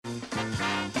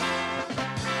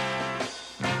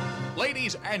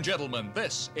Ladies and gentlemen,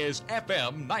 this is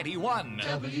FM 91.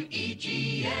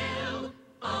 WEGL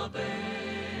Auburn.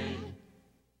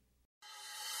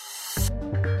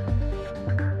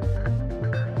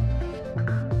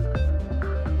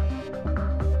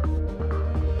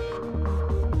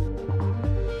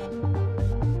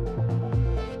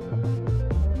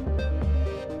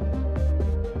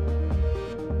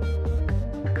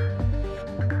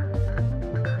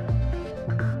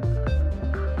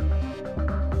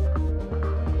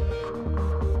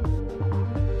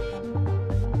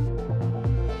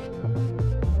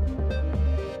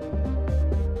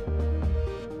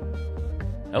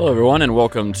 Hello, everyone, and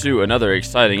welcome to another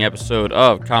exciting episode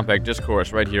of Compact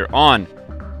Discourse right here on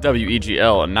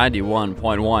WEGL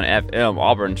 91.1 FM,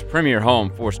 Auburn's premier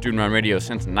home for student-run radio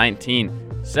since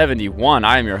 1971.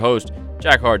 I am your host,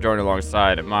 Jack Hart, joined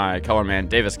alongside my colorman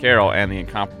Davis Carroll and the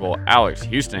incomparable Alex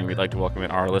Houston. We'd like to welcome in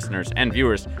our listeners and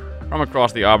viewers from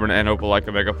across the Auburn and Opelika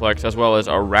Megaplex, as well as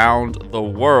around the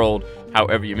world,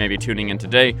 however you may be tuning in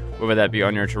today, whether that be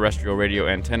on your terrestrial radio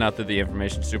antenna through the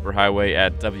information superhighway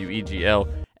at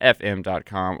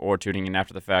WEGLFM.com or tuning in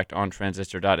after the fact on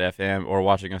transistor.fm or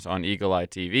watching us on Eagle Eye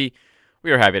TV.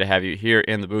 We are happy to have you here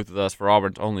in the booth with us for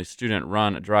Auburn's only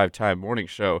student-run drive time morning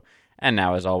show. And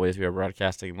now, as always, we are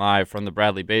broadcasting live from the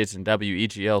Bradley Basin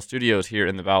WEGL studios here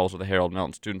in the bowels of the Harold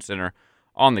Melton Student Center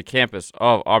on the campus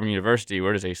of Auburn University,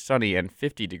 where it is a sunny and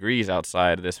 50 degrees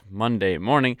outside this Monday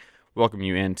morning. Welcome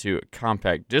you into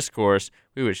Compact Discourse.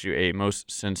 We wish you a most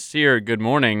sincere good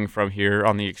morning from here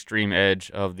on the extreme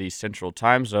edge of the central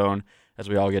time zone as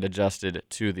we all get adjusted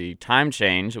to the time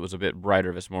change. It was a bit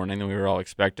brighter this morning than we were all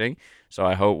expecting, so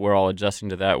I hope we're all adjusting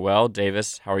to that well.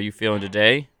 Davis, how are you feeling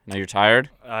today? Now you're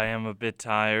tired? I am a bit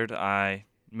tired. I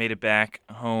made it back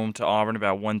home to Auburn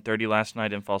about 1:30 last night.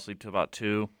 Didn't fall asleep till about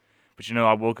 2. But,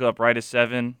 I woke up right at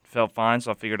 7, felt fine,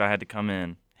 so I figured I had to come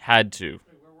in. Had to.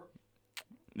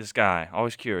 This guy,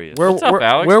 always curious. What's up,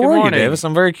 Alex? Where Good were morning. you, Davis?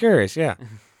 I'm very curious, yeah.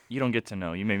 You don't get to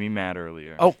know. You made me mad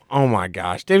earlier. Oh my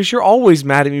gosh. Davis, you're always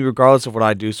mad at me regardless of what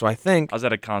I do, so I think... I was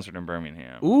at a concert in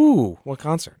Birmingham. Ooh, what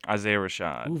concert? Isaiah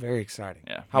Rashad. Ooh, very exciting.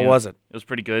 Yeah. How was it? It was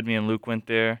pretty good. Me and Luke went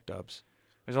there. Dubs.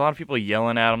 There's a lot of people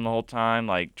yelling at him the whole time,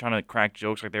 like trying to crack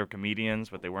jokes like they were comedians,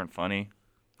 but they weren't funny.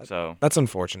 So That's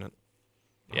unfortunate.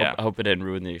 yeah, I hope it didn't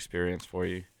ruin the experience for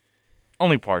you.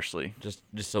 only partially. Just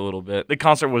a little bit. The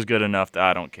concert was good enough that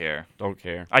I don't care. Don't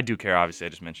care. I do care, obviously. I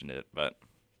just mentioned it, but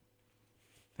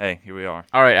hey, here we are.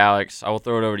 All right, Alex, I will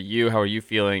throw it over to you. How are you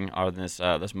feeling on this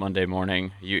Monday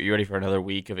morning? You ready for another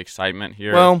week of excitement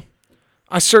here? Well,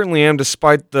 I certainly am,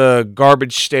 despite the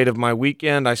garbage state of my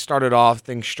weekend. I started off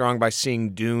things strong by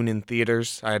seeing Dune in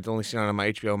theaters. I had only seen it on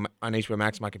my HBO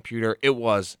Max on my computer. It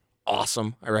was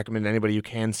awesome. I recommend anybody who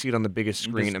can see it on the biggest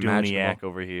screen This imaginable. Duniac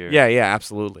over here. Yeah,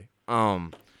 absolutely.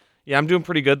 Yeah, I'm doing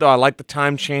pretty good, though. I like the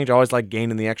time change. I always like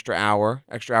gaining the extra hour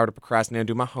to procrastinate and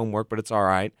do my homework, but it's all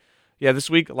right. Yeah, this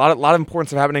week, a lot of important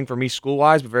stuff happening for me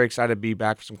school-wise, but very excited to be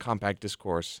back for some compact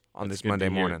discourse on this Monday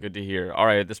morning. Good to hear. All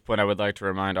right, at this point, I would like to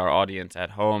remind our audience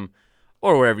at home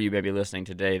or wherever you may be listening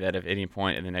today that if at any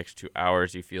point in the next 2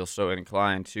 hours you feel so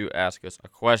inclined to ask us a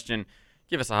question,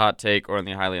 give us a hot take, or in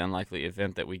the highly unlikely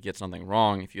event that we get something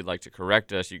wrong, if you'd like to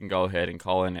correct us, you can go ahead and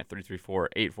call in at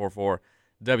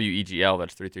 334-844-WEGL.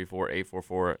 That's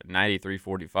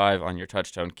 334-844-9345 on your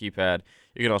touchtone keypad.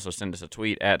 You can also send us a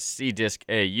tweet at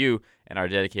CDiscAU, and our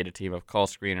dedicated team of call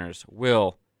screeners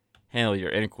will handle your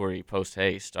inquiry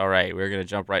post-haste. All right, we're going to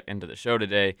jump right into the show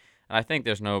today, and I think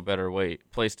there's no better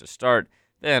place to start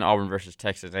than Auburn versus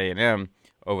Texas A&M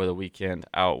over the weekend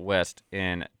out west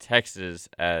in Texas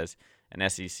as an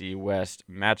SEC West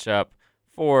matchup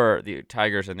for the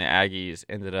Tigers and the Aggies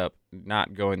ended up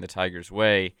not going the Tigers'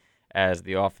 way as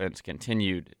the offense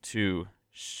continued to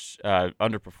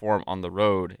underperform on the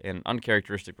road, an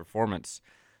uncharacteristic performance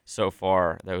so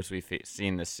far that we've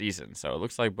seen this season. So it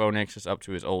looks like Bo Nix is up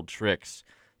to his old tricks.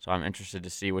 So I'm interested to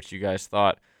see what you guys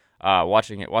thought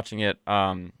watching it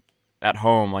at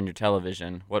home on your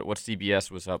television. What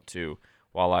CBS was up to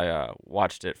while I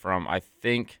watched it from, I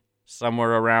think,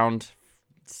 somewhere around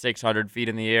 600 feet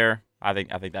in the air. I think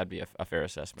that'd be a fair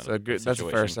assessment. That's a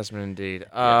fair assessment indeed.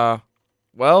 Yeah.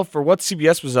 Well, for what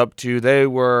CBS was up to, they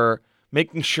were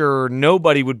making sure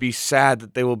nobody would be sad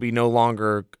that they will be no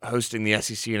longer hosting the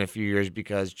SEC in a few years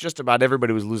because just about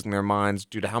everybody was losing their minds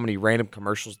due to how many random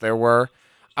commercials there were.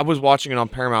 I was watching it on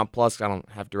Paramount Plus. I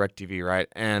don't have DirecTV, right?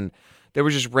 And there were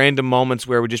just random moments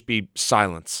where it would just be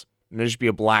silence. And there'd just be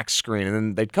a black screen. And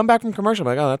then they'd come back from commercial.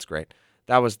 I'm like, oh, that's great.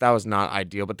 That was not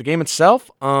ideal. But the game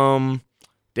itself,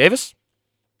 Davis,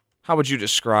 how would you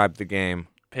describe the game?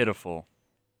 Pitiful.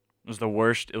 It was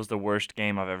the worst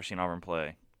game I've ever seen Auburn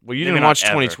play. Well, you Maybe didn't not watch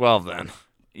ever. 2012 then.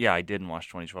 Yeah, I didn't watch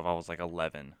 2012. I was like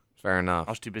 11. Fair enough.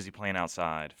 I was too busy playing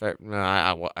outside.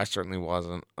 No, I certainly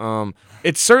wasn't.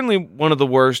 It's certainly one of the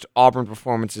worst Auburn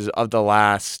performances of the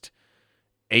last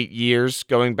 8 years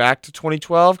going back to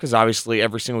 2012, because obviously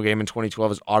every single game in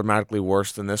 2012 is automatically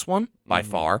worse than this one by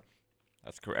far.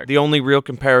 That's correct. The only real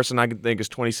comparison I can think is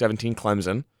 2017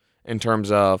 Clemson in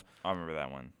terms of I remember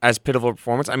that one. as pitiful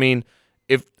performance. I mean,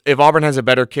 if Auburn has a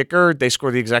better kicker, they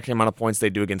score the exact same amount of points they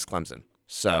do against Clemson.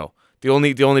 So the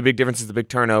only big difference is the big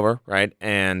turnover, right?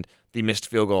 And the missed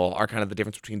field goal are kind of the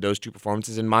difference between those two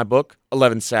performances in my book.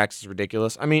 11 sacks is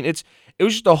ridiculous. I mean, it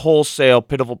was just a wholesale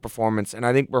pitiful performance, and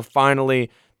I think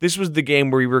this was the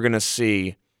game where we were going to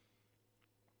see,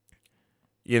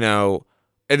 and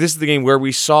this is the game where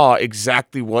we saw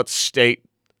exactly what state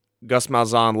Gus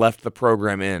Malzahn left the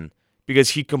program in,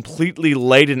 because he completely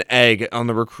laid an egg on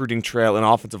the recruiting trail in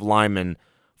offensive linemen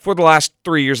for the last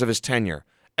 3 years of his tenure.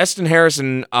 Eston Harris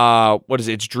and,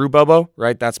 it's Drew Bobo,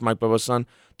 right? That's Mike Bobo's son.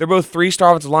 They're both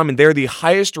 3-star offensive linemen. They're the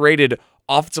highest-rated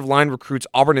offensive line recruits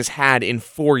Auburn has had in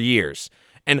 4 years.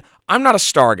 And I'm not a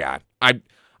star guy.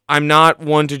 I'm not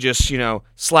one to just,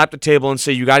 slap the table and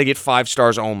say you got to get 5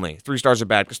 stars only. 3 stars are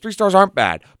bad, because 3 stars aren't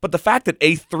bad. But the fact that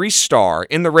a 3-star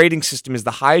in the rating system is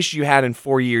the highest you had in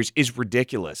 4 years is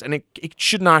ridiculous. And it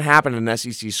should not happen in an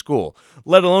SEC school,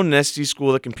 let alone an SEC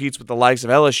school that competes with the likes of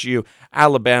LSU,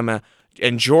 Alabama,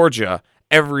 and Georgia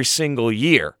every single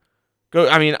year.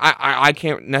 I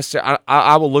can't necessarily.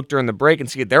 I will look during the break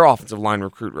and see their offensive line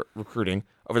recruiting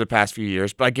over the past few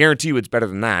years, but I guarantee you it's better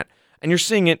than that. And you're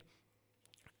seeing it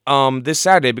this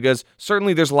Saturday, because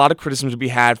certainly there's a lot of criticism to be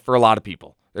had for a lot of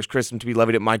people. There's criticism to be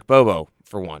levied at Mike Bobo,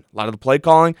 for one. A lot of the play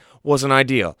calling wasn't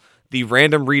ideal. The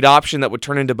random read option that would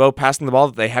turn into Bo passing the ball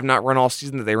that they have not run all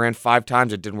season, that they ran 5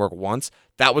 times, it didn't work once.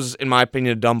 That was, in my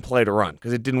opinion, a dumb play to run,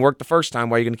 because it didn't work the first time.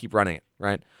 Why are you going to keep running it,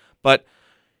 right? But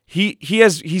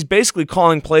he's basically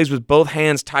calling plays with both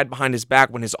hands tied behind his back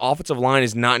when his offensive line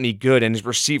is not any good and his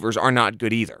receivers are not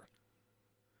good either.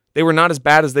 They were not as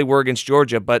bad as they were against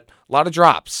Georgia, but a lot of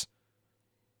drops.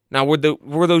 Now, were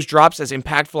those drops as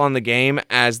impactful on the game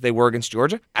as they were against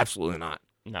Georgia? Absolutely not.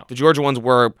 No. The Georgia ones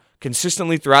were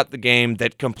consistently throughout the game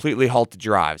that completely halted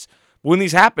drives. But when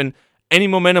these happen, any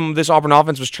momentum this Auburn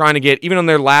offense was trying to get, even on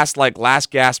their last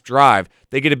gasp drive,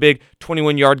 they get a big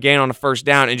 21-yard gain on a first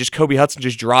down, and just Kobe Hudson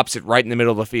just drops it right in the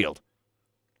middle of the field.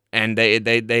 And they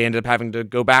ended up having to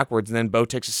go backwards, and then Bo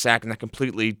takes a sack, and that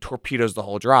completely torpedoes the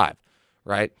whole drive,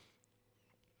 right?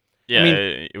 Yeah,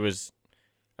 it was.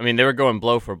 I mean, they were going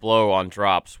blow for blow on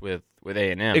drops with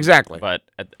A&M. Exactly. But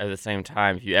at the same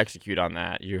time, if you execute on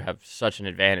that, you have such an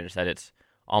advantage that it's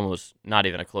almost not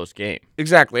even a close game.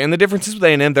 Exactly. And the difference is with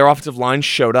A&M, their offensive line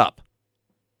showed up.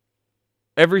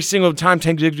 Every single time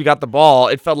Tank Bigsby got the ball,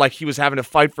 it felt like he was having to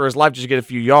fight for his life just to get a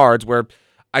few yards, where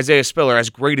Isaiah Spiller, as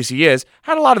great as he is,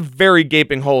 had a lot of very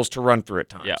gaping holes to run through at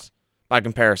times. Yeah. By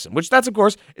comparison, which that's, of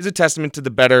course, is a testament to the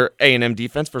better A&M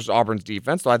defense versus Auburn's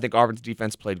defense, though I think Auburn's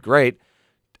defense played great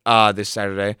this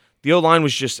Saturday. The O-line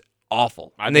was just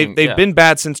awful. And they've been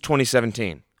bad since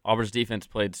 2017. Auburn's defense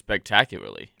played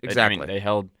spectacularly. Exactly. They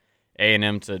held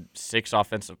A&M to 6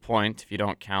 offensive points, if you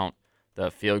don't count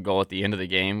the field goal at the end of the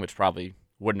game, which probably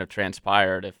wouldn't have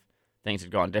transpired if things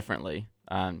had gone differently.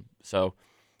 Even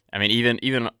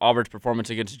Auburn's performance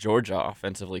against Georgia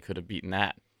offensively could have beaten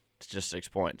that. It's just 6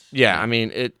 points. Yeah, I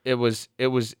mean, it was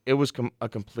a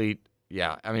complete.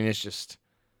 Yeah, I mean, it's just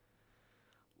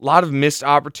a lot of missed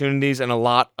opportunities and a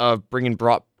lot of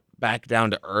brought back down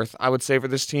to earth, I would say, for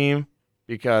this team,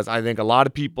 because I think a lot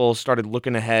of people started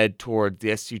looking ahead toward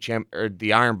the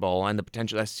the Iron Bowl and the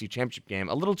potential SEC championship game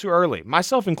a little too early,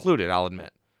 myself included, I'll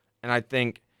admit. And I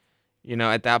think,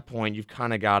 at that point, you've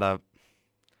kind of got to.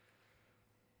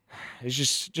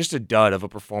 It's just a dud of a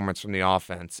performance from the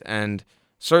offense, and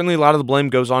certainly a lot of the blame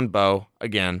goes on Bo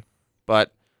again,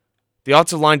 but the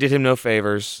offensive line did him no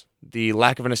favors. The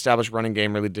lack of an established running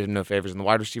game really did him no favors, and the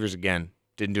wide receivers, again,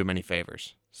 didn't do him any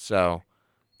favors. So,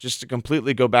 just to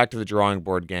completely go back to the drawing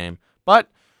board game.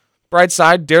 But, bright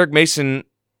side, Derek Mason,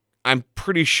 I'm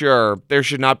pretty sure there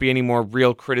should not be any more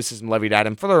real criticism levied at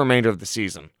him for the remainder of the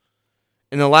season.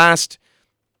 In the last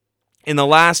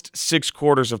 6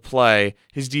 quarters of play,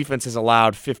 his defense has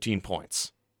allowed 15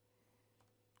 points,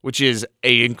 which is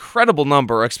an incredible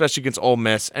number, especially against Ole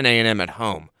Miss and A&M at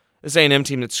home. This A&M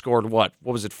team that scored, what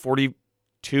was it,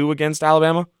 42 against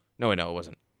Alabama? No, it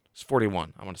wasn't. It's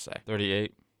 41, I want to say.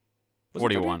 38. Was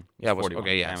 41. Yeah, it was. 41.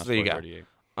 Okay, yeah. Bama So there you go. 38.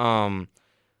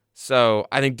 So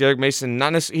I think Derek Mason,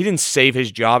 he didn't save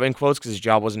his job, in quotes, because his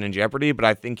job wasn't in jeopardy, but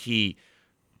I think he,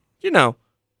 now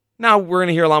we're going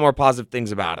to hear a lot more positive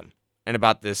things about him. and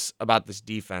about this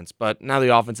defense. But now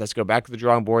the offense has to go back to the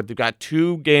drawing board. They've got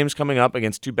 2 games coming up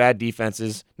against 2 bad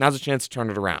defenses. Now's a chance to turn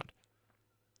it around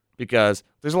because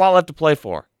there's a lot left to play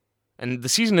for, and the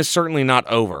season is certainly not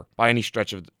over by any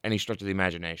stretch of the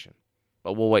imagination.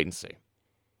 But we'll wait and see.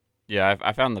 Yeah,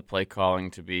 I found the play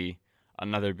calling to be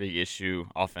another big issue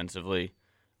offensively.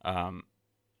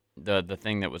 The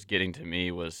thing that was getting to me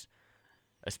was,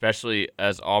 especially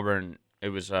as Auburn, it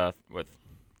was with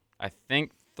I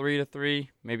think 3-3,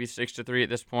 maybe 6-3 at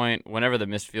this point. Whenever the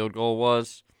missed field goal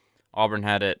was, Auburn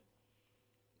had it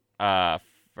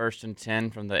 1st and 10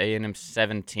 from the A&M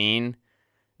 17,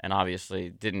 and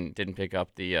obviously didn't pick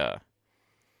up the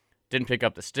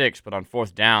sticks. But on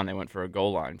 4th down, they went for a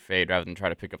goal line fade rather than try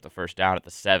to pick up the first down at the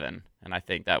 7. And I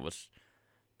think that was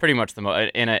pretty much the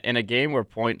most in a game where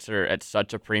points are at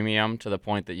such a premium to the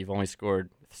point that you've only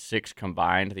scored 6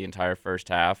 combined the entire first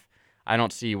half. I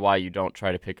don't see why you don't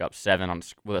try to pick up 7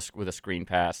 with a screen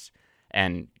pass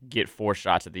and get 4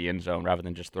 shots at the end zone rather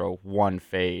than just throw one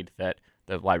fade that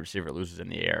the wide receiver loses in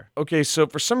the air. Okay, so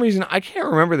for some reason, I can't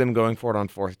remember them going for it on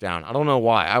 4th down. I don't know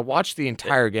why. I watched the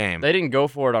entire game. They didn't go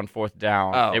for it on 4th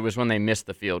down. Oh. It was when they missed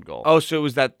the field goal. Oh, so it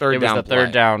was that third down It was the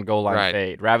 3rd down goal line Right.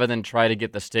 fade. Rather than try to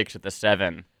get the sticks at the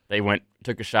 7, they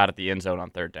took a shot at the end zone on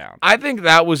 3rd down. I think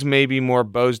that was maybe more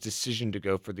Bo's decision to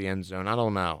go for the end zone. I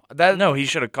don't know. No, he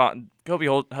should have caught. Kobe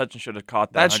Hudson should have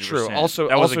caught that. That's 100%. true. Also,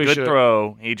 that was also a he good should've-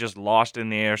 throw. He just lost in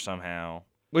the air somehow.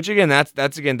 Which again,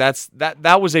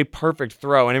 that was a perfect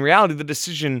throw, and in reality, the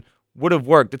decision would have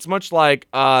worked. It's much like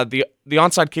the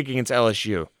onside kick against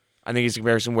LSU. I think it's a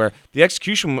comparison where the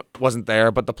execution wasn't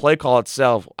there, but the play call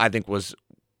itself, I think, was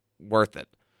worth it.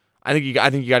 I think you got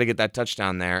to get that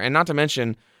touchdown there, and not to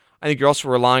mention, I think you're also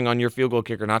relying on your field goal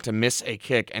kicker not to miss a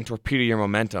kick and torpedo your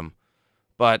momentum.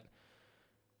 But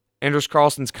Anders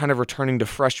Carlson's kind of returning to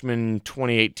freshman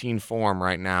 2018 form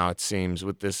right now, it seems,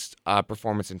 with this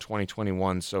performance in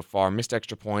 2021 so far. Missed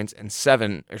extra points and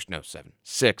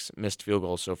 6 missed field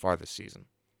goals so far this season.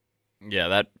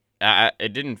 Yeah,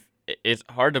 it's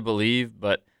hard to believe,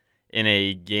 but in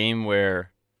a game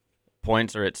where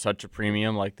points are at such a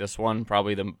premium like this one,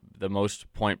 probably the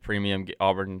most point premium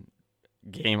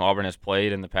game Auburn has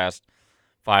played in the past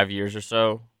 5 years or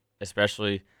so,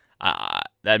 especially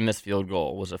that missed field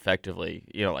goal was effectively,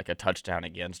 like a touchdown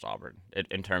against Auburn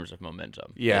in terms of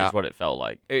momentum. Yeah, that's what it felt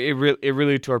like. It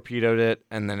really torpedoed it,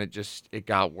 and then it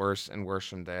got worse and worse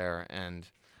from there, and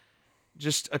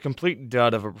just a complete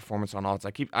dud of a performance on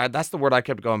offense. That's the word I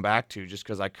kept going back to, just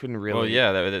because I couldn't really. Well,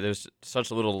 yeah, there was such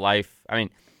a little life. I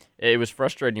mean, it was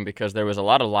frustrating because there was a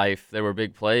lot of life. There were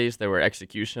big plays, there were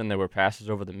execution, there were passes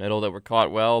over the middle that were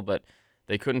caught well, but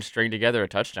they couldn't string together a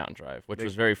touchdown drive, which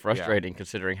was very frustrating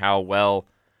considering how well.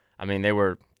 I mean, they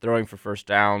were throwing for first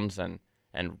downs and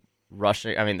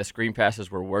rushing. I mean, the screen passes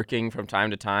were working from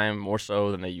time to time, more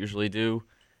so than they usually do.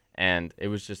 And it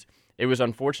was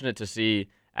unfortunate to see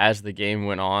as the game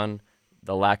went on,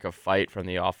 the lack of fight from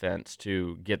the offense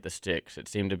to get the sticks. It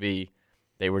seemed to be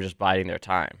they were just biding their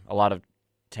time. A lot of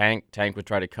Tank would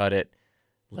try to cut it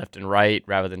left and right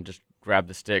rather than just grab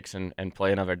the sticks and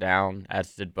play another down,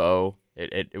 as did Bo.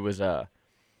 It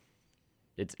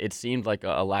seemed like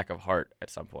a lack of heart at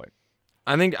some point.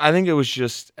 I think it was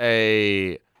just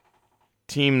a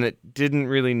team that didn't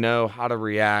really know how to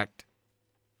react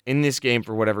in this game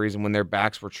for whatever reason when their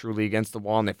backs were truly against the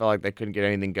wall and they felt like they couldn't get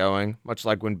anything going. Much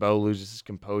like when Bo loses his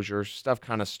composure, stuff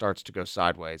kind of starts to go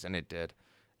sideways, and it did.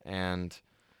 And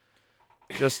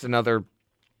just another,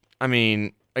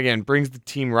 again, brings the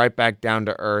team right back down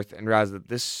to earth and realizes that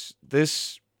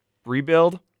this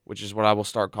rebuild, which is what I will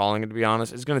start calling it, to be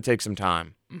honest, is going to take some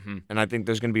time. Mm-hmm. And I think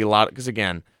there's going to be a lot, because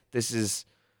again,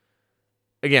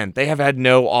 they have had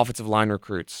no offensive line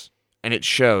recruits, and it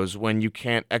shows when you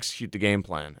can't execute the game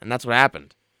plan. And that's what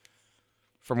happened.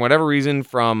 From whatever reason,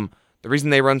 the reason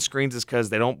they run screens is because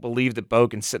they don't believe that Bo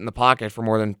can sit in the pocket for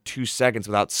more than 2 seconds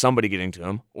without somebody getting to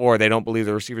him, or they don't believe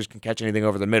the receivers can catch anything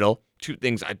over the middle. 2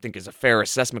 things I think is a fair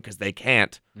assessment because they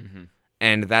can't. Mm-hmm.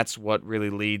 And that's what really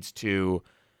leads to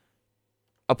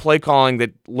a play calling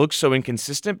that looks so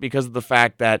inconsistent because of the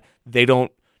fact that they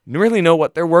don't really know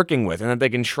what they're working with and that they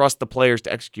can trust the players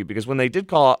to execute, because when they did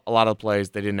call a lot of plays,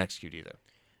 they didn't execute either.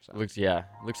 So.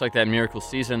 Looks like that miracle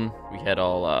season we had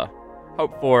all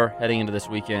hoped for heading into this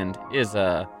weekend is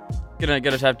gonna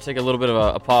have to take a little bit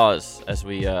of a pause as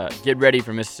we get ready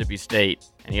for Mississippi State,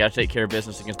 and you got to take care of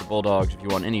business against the Bulldogs if you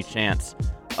want any chance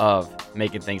of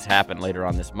making things happen later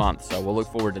on this month. So we'll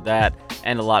look forward to that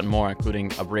and a lot more,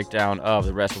 including a breakdown of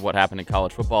the rest of what happened in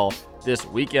college football this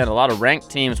weekend. A lot of ranked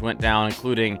teams went down,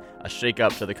 including a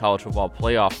shakeup to the college football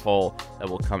playoff poll that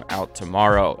will come out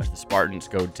tomorrow as the Spartans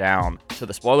go down to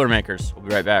the Spoilermakers. We'll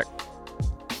be right back.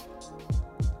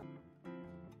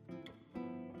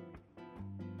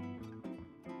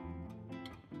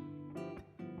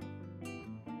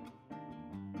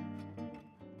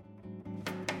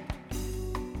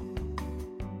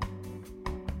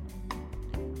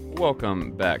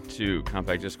 Welcome back to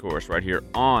Compact Discourse right here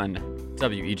on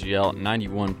WEGL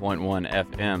 91.1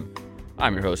 FM.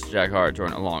 I'm your host, Jack Hart,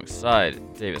 joined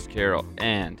alongside Davis Carroll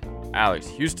and Alex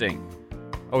Houston.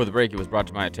 Over the break, it was brought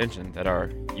to my attention that our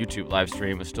YouTube live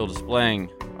stream was still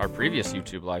displaying our previous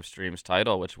YouTube live stream's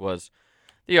title, which was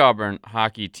the Auburn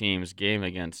hockey team's game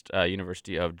against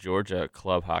University of Georgia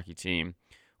club hockey team,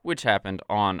 which happened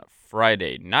on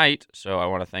Friday night. So I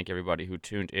want to thank everybody who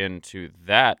tuned in to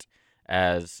that.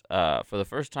 As for the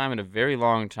first time in a very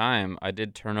long time, I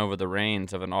did turn over the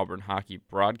reins of an Auburn hockey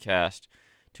broadcast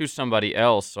to somebody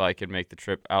else so I could make the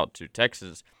trip out to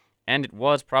Texas. And it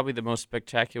was probably the most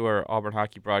spectacular Auburn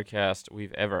hockey broadcast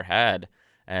we've ever had,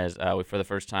 as for the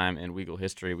first time in Weagle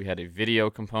history, we had a video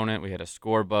component, we had a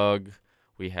score bug,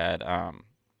 we had, I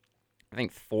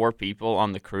think, 4 people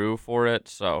on the crew for it.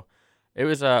 So it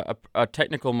was a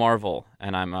technical marvel,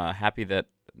 and I'm happy that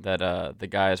the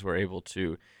guys were able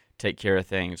to take care of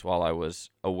things while I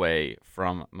was away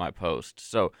from my post.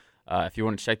 So if you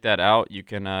want to check that out, you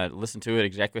can listen to it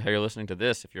exactly how you're listening to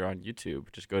this if you're on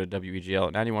YouTube. Just go to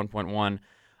WEGL 91.1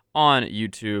 on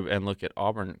YouTube and look at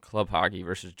Auburn club hockey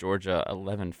versus Georgia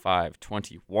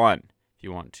 11-5-21 if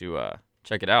you want to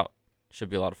check it out. Should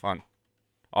be a lot of fun.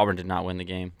 Auburn did not win the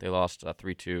game. They lost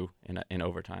 3-2 in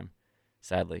overtime,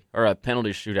 sadly. Or a penalty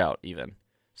shootout even.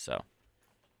 So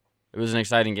it was an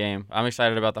exciting game. I'm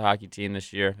excited about the hockey team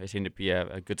this year. They seem to be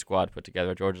a good squad put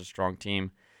together. Georgia's a strong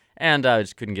team. And I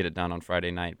just couldn't get it done on Friday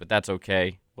night. But that's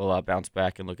okay. We'll bounce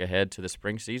back and look ahead to the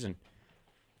spring season.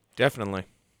 Definitely.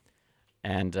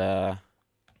 And, all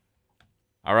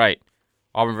right.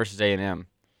 Auburn versus A&M.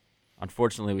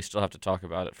 Unfortunately, we still have to talk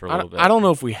about it for a little bit. I don't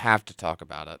know if we have to talk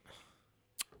about it.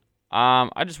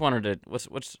 I just wanted to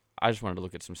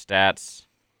look at some stats.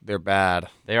 They're bad.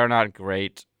 They are not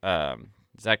great.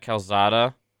 Zach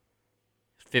Calzada,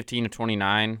 15 to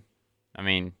 29. I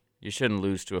mean, you shouldn't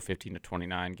lose to a 15 to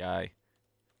 29 guy.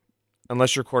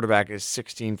 Unless your quarterback is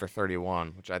 16 for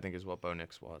 31, which I think is what Bo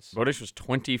Nix was. Bo Nix was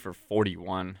 20 for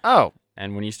 41. Oh.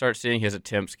 And when you start seeing his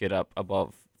attempts get up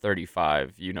above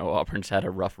 35, you know Auburn's had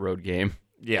a rough road game.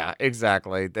 Yeah,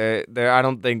 exactly. I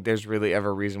don't think there's really ever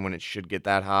a reason when it should get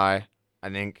that high. I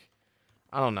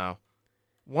don't know.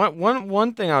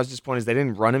 One thing I was disappointed is they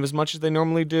didn't run him as much as they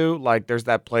normally do. Like, there's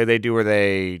that play they do where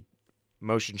they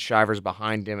motion Shivers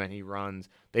behind him and he runs.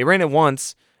 They ran it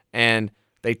once, and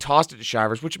they tossed it to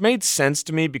Shivers, which made sense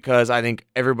to me because I think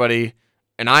everybody,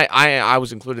 and I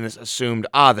was included in this, assumed,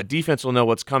 the defense will know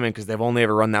what's coming because they've only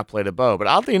ever run that play to Bo. But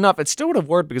oddly enough, it still would have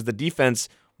worked because the defense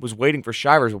was waiting for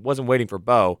Shivers, it wasn't waiting for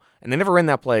Bo, and they never ran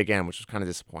that play again, which was kind of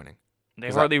disappointing.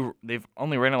 They've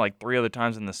only ran it like 3 other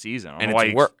times in the season. And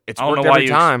it's worked every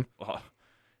time.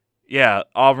 Yeah,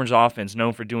 Auburn's offense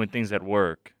known for doing things that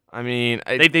work. I mean,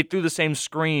 they threw the same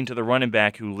screen to the running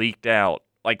back who leaked out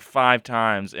like 5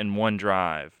 times in one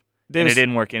drive, and it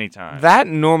didn't work any time. That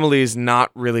normally is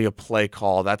not really a play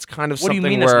call. That's kind of what something do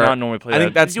you mean where that's not normally play. I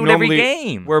think that's they do it normally every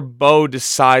game where Bo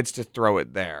decides to throw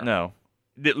it there. No.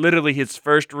 Literally, his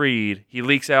first read, he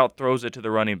leaks out, throws it to the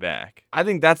running back. I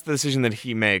think that's the decision that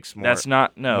he makes more. That's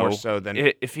not more so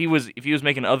than if he was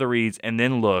making other reads and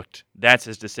then looked, that's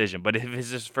his decision. But if it's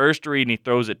his first read and he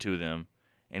throws it to them,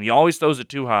 and he always throws it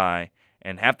too high,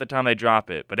 and half the time they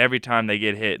drop it, but every time they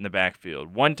get hit in the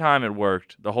backfield. One time it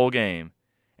worked the whole game,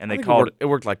 and they called it. It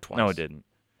worked like twice. No, it didn't.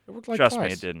 It worked like Trust twice.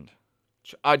 me, it didn't.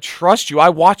 I trust you. I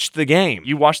watched the game.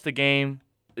 You watched the game.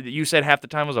 You said half the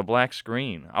time was a black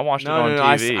screen. I watched it on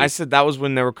TV. I said that was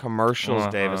when there were commercials,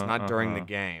 Davis, not during the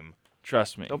game.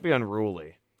 Trust me. Don't be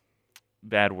unruly.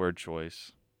 Bad word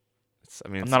choice.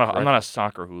 I'm not a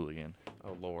soccer hooligan.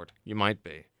 Oh Lord, you might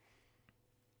be.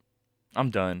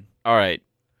 I'm done. All right,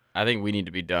 I think we need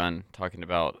to be done talking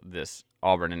about this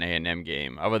Auburn and A&M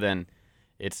game. Other than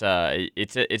it's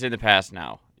in the past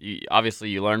now. Obviously,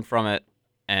 you learn from it.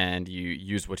 And you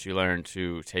use what you learned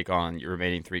to take on your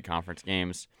remaining 3 conference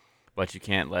games, but you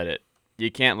can't let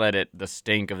it the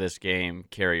stink of this game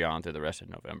carry on through the rest of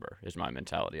November, is my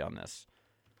mentality on this.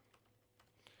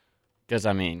 Because,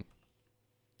 I mean,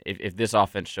 if this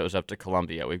offense shows up to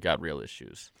Columbia, we've got real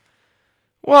issues.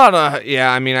 Well,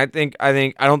 yeah, I mean, I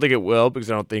don't think it will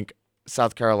because I don't think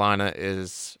South Carolina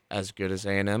is as good as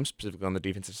A&M, specifically on the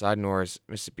defensive side, nor is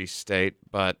Mississippi State.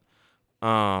 But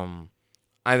I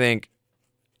think,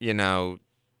 the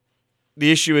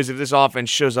issue is if this offense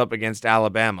shows up against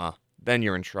Alabama, then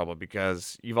you're in trouble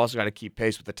because you've also got to keep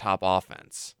pace with the top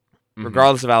offense. Mm-hmm.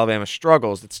 Regardless of Alabama's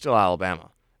struggles, it's still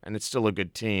Alabama, and it's still a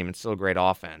good team. It's still a great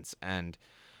offense, and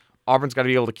Auburn's got to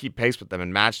be able to keep pace with them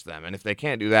and match them. And if they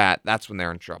can't do that, that's when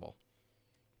they're in trouble.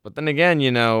 But then again,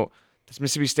 this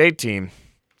Mississippi State team,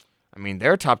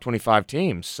 they're a top 25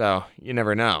 team, so you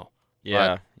never know.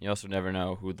 Yeah, you also never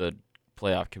know who the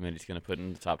playoff committee is going to put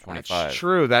in the top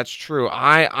 25. That's true.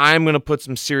 I'm going to put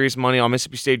some serious money on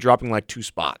Mississippi State dropping like 2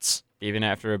 spots. Even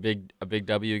after a big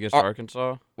W against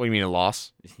Arkansas? What do you mean, a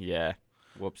loss? Yeah.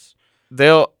 Whoops.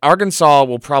 Arkansas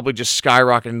will probably just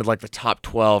skyrocket into like the top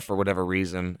 12 for whatever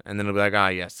reason, and then it'll be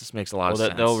like, yes, this makes a lot of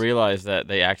sense. They'll realize that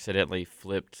they accidentally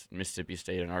flipped Mississippi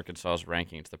State and Arkansas's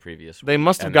rankings the previous week. They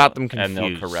must have got them confused.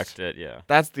 And they'll correct it, yeah.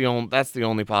 That's the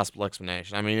only possible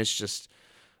explanation. It's just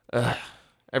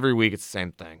every week it's the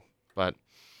same thing. But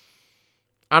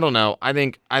I don't know. I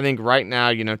think right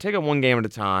now, take it one game at a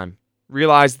time.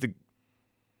 Realize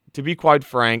to be quite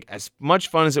frank, as much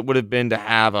fun as it would have been to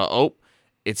have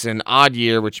it's an odd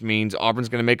year, which means Auburn's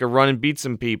going to make a run and beat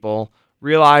some people.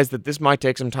 Realize that this might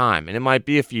take some time, and it might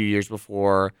be a few years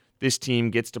before this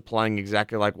team gets to playing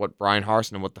exactly like what Brian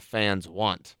Harsin and what the fans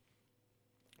want.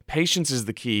 Patience is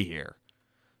the key here,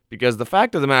 because the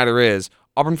fact of the matter is,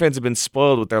 Auburn fans have been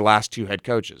spoiled with their last 2 head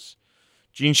coaches.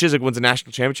 Gene Chizik wins a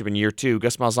national championship in year 2.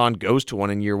 Gus Malzahn goes to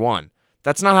one in year 1.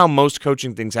 That's not how most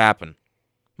coaching things happen.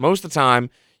 Most of the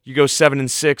time, you go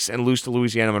 7-6 and lose to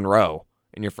Louisiana Monroe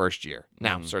in your first year.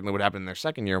 Now, certainly what happened in their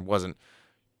second year wasn't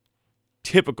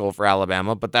typical for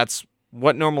Alabama, but that's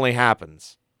what normally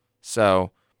happens.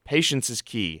 So, patience is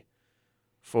key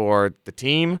for the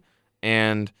team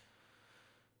and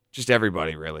just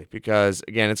everybody, really, because,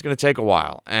 again, it's going to take a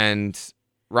while. And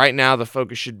right now, the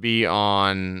focus should be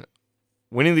on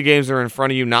winning the games that are in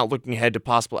front of you, not looking ahead to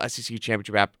possible SEC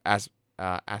championship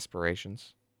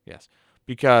aspirations. Yes,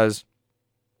 because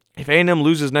if A&M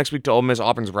loses next week to Ole Miss,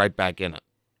 Auburn's right back in it.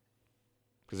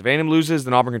 Because if A&M loses,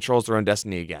 then Auburn controls their own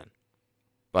destiny again.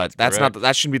 But that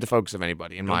shouldn't be the focus of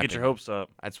anybody, in my opinion. Don't get your hopes up.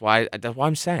 That's why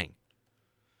I'm saying.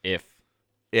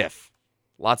 If.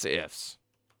 Lots of ifs.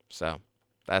 So,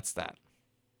 that's that.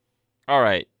 All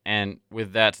right, and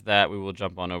with that, we will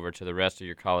jump on over to the rest of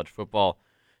your college football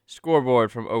scoreboard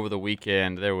from over the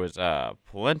weekend. There was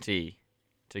plenty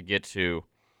to get to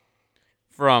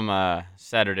from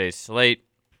Saturday's slate.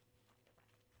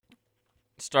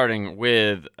 Starting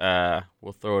with,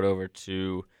 we'll throw it over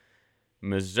to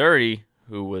Missouri,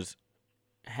 who was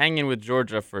hanging with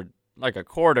Georgia for like a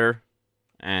quarter,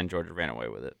 and Georgia ran away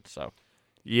with it. So,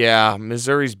 yeah,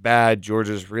 Missouri's bad.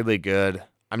 Georgia's really good.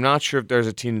 I'm not sure if there's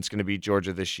a team that's going to beat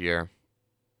Georgia this year,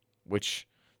 which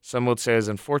some would say is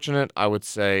unfortunate. I would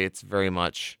say it's very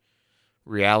much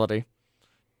reality.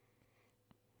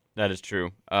 That is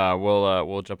true.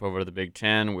 We'll jump over to the Big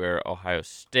Ten, where Ohio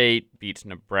State beats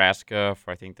Nebraska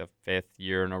for I think the 5th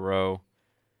year in a row.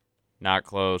 Not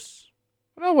close.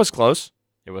 Well, it was close.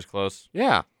 It was close.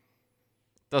 Yeah.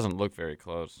 Doesn't look very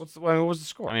close. What was the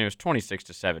score? It was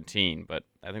 26-17, but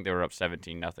I think they were up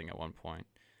 17-0 at one point.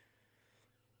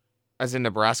 As in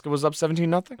Nebraska was up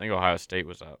 17-0? I think Ohio State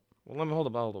was up. Well, let me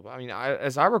hold up.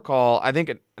 As I recall, I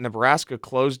think Nebraska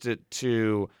closed it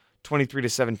to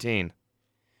 23-17.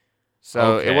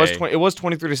 So okay. it was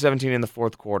 23-17 in the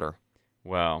 4th quarter.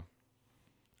 Well,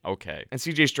 okay. And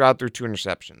C.J. Stroud threw 2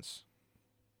 interceptions.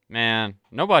 Man,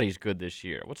 nobody's good this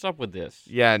year. What's up with this?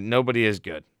 Yeah, nobody is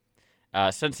good.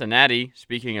 Cincinnati,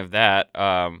 speaking of that,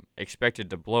 expected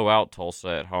to blow out Tulsa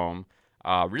at home.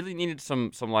 Really needed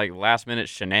some like last minute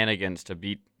shenanigans to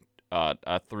beat at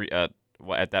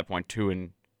that point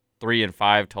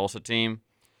 2-3-5 Tulsa team.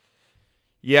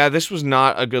 Yeah, this was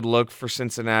not a good look for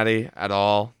Cincinnati at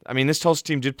all. This Tulsa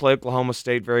team did play Oklahoma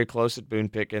State very close at Boone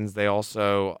Pickens. They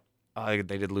also they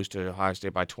did lose to Ohio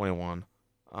State by 21.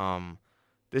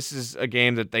 This is a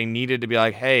game that they needed to be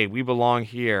like, hey, we belong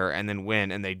here, and then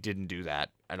win, and they didn't do that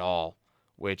at all,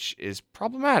 which is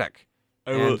problematic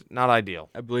and not ideal.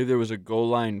 I believe there was a goal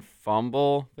line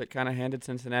fumble that kind of handed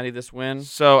Cincinnati this win.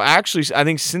 So actually, I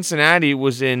think Cincinnati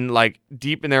was in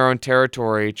deep in their own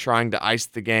territory trying to ice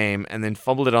the game, and then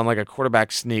fumbled it on a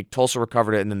quarterback sneak. Tulsa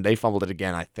recovered it, and then they fumbled it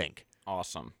again, I think.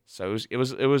 Awesome. So it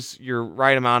was your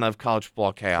right amount of college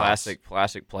football chaos.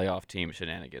 Classic playoff team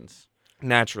shenanigans.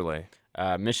 Naturally.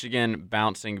 Michigan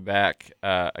bouncing back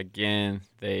again.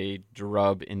 They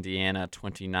drub Indiana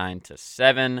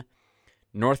 29-7.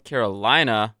 North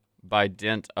Carolina, by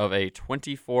dint of a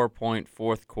 24-point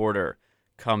 4th quarter,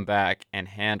 come back and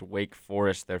hand Wake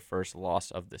Forest their first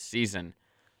loss of the season.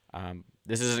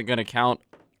 This isn't going to count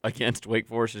against Wake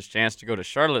Forest's chance to go to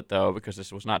Charlotte, though, because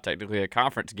this was not technically a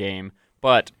conference game,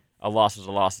 but a loss is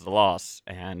a loss is a loss,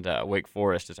 and Wake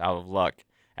Forest is out of luck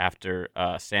after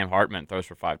Sam Hartman throws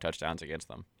for 5 touchdowns against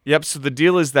them. Yep, so the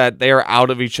deal is that they are out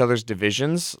of each other's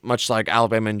divisions, much like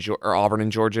Alabama and or Auburn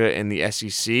and Georgia in the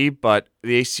SEC, but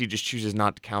the ACC just chooses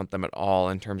not to count them at all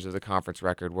in terms of the conference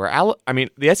record, where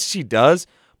the SEC does,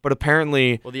 but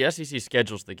apparently... Well, the SEC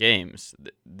schedules the games.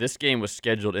 This game was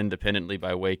scheduled independently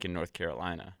by Wake and North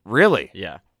Carolina. Really?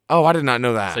 Yeah. Oh, I did not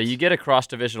know that. So you get a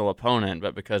cross-divisional opponent,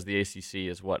 but because the ACC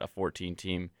is, a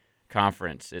 14-team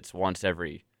conference, it's once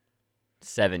every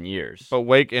 7 years. But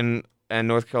Wake and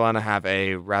North Carolina have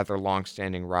a rather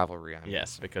long-standing rivalry.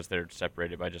 Yes, because they're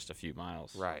separated by just a few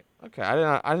miles. Right. Okay,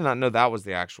 I did not know that was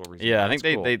the actual reason. Yeah, I think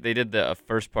cool. they did the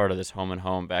first part of this home and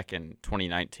home back in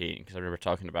 2019, because I remember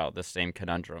talking about this same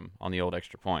conundrum on the old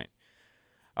Extra Point.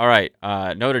 All right,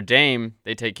 Notre Dame,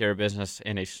 they take care of business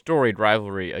in a storied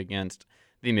rivalry against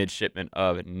the midshipmen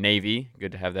of Navy.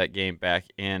 Good to have that game back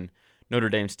in Notre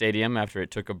Dame Stadium after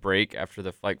it took a break after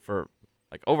the fight for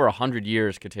over 100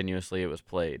 years continuously it was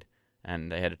played, and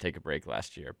they had to take a break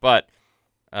last year. But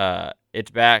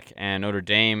it's back, and Notre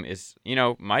Dame is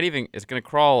going to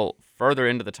crawl further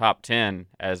into the top 10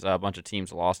 as a bunch of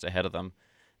teams lost ahead of them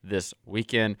this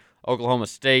weekend. Oklahoma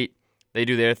State, they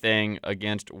do their thing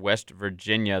against West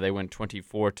Virginia. They win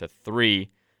 24-3,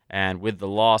 and with the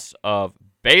loss of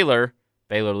Baylor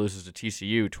loses to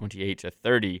TCU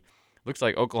 28-30. Looks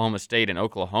like Oklahoma State and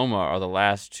Oklahoma are the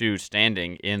last two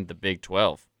standing in the Big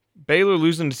 12. Baylor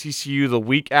losing to TCU the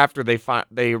week after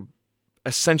they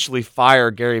essentially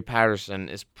fire Gary Patterson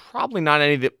is probably not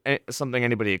something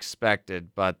anybody expected,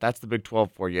 but that's the Big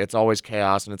 12 for you. It's always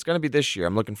chaos, and it's going to be this year.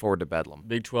 I'm looking forward to Bedlam.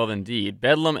 Big 12 indeed.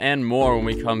 Bedlam and more when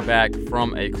we come back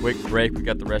from a quick break. We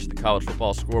got the rest of the college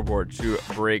football scoreboard to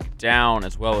break down,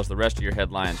 as well as the rest of your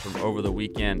headlines from over the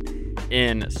weekend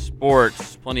in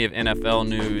sports. Plenty of NFL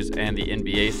news, and the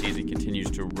NBA season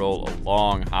continues to roll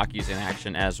along. Hockey's in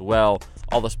action as well.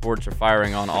 All the sports are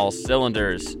firing on all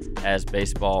cylinders as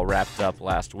baseball wrapped up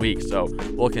last week. So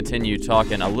we'll continue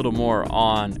talking a little more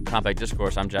on Compact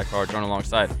Discourse. I'm Jack Hard, joined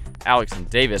alongside Alex and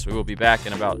Davis. We will be back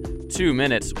in about 2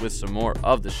 minutes with some more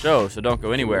of the show. So don't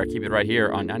go anywhere. Keep it right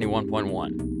here on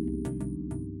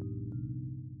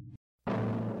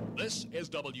 91.1. This is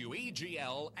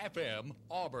WEGL FM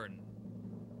Auburn.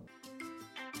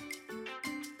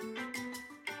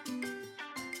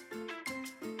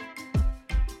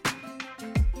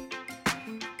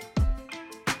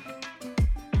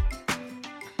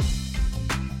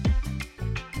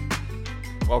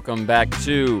 Welcome back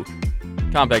to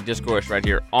Compact Discourse right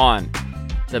here on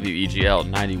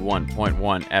WEGL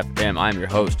 91.1 FM. I'm your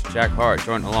host, Jack Hart,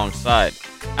 joined alongside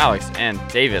Alex and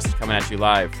Davis, coming at you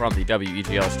live from the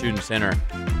WEGL Student Center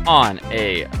on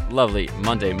a lovely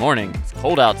Monday morning. It's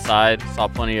cold outside. Saw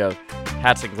plenty of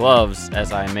hats and gloves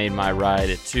as I made my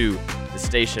ride to the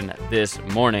station this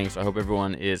morning, so I hope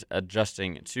everyone is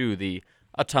adjusting to the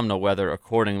autumnal weather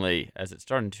accordingly as it's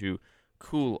starting to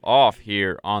cool off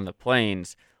here on the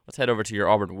plains. Let's head over to your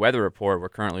Auburn weather report. We're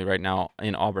currently right now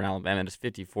in Auburn, Alabama. It is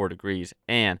 54 degrees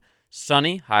and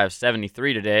sunny, high of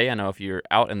 73 today. I know if you're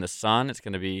out in the sun, it's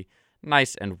going to be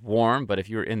nice and warm, but if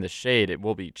you're in the shade, it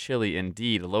will be chilly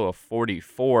indeed. A low of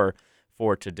 44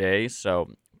 for today, so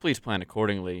please plan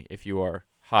accordingly if you are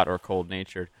hot or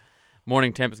cold-natured.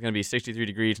 Morning temp is going to be 63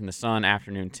 degrees in the sun.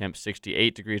 Afternoon temp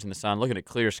 68 degrees in the sun. Looking at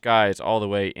clear skies all the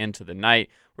way into the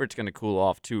night, where it's going to cool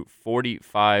off to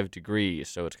 45 degrees.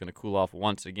 So it's going to cool off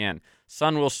once again.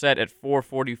 Sun will set at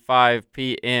 4:45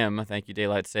 p.m. Thank you,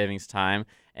 daylight savings time.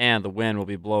 And the wind will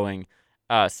be blowing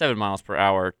 7 miles per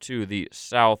hour to the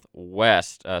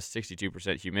southwest.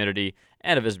 62% humidity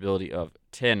and a visibility of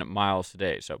 10 miles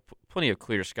today. So plenty of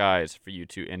clear skies for you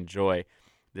to enjoy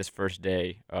this first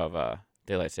day of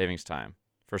daylight savings time.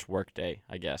 First work day,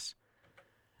 I guess,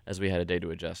 as we had a day to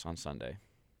adjust on Sunday.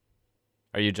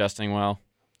 Are you adjusting well?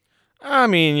 I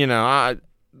mean,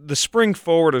 the spring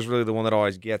forward is really the one that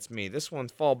always gets me. This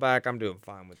one's fall back. I'm doing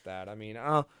fine with that. I mean,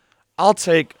 I'll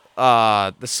take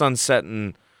the sun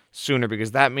setting sooner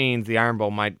because that means the Iron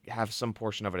Bowl might have some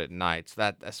portion of it at night. So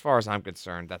that, as far as I'm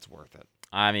concerned, that's worth it.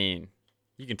 I mean,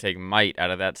 you can take might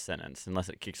out of that sentence unless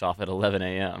it kicks off at 11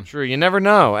 a.m. True, you never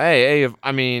know.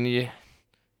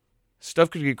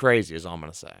 Stuff could get crazy, is all I'm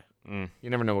going to say. You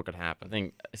never know what could happen. I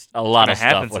think a lot of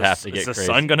stuff would have to get crazy. Is the crazy.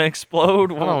 sun going to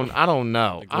explode? I don't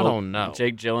know. I don't know.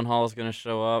 Jake Gyllenhaal is going to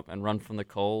show up and run from the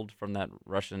cold from that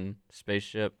Russian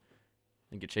spaceship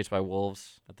and get chased by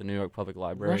wolves at the New York Public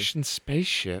Library. Russian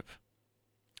spaceship?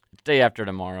 Day after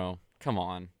tomorrow. Come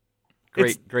on.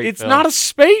 It's Great film. not a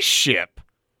spaceship.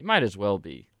 It might as well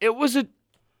be. It was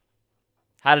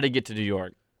How did it get to New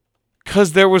York?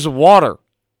 because there was water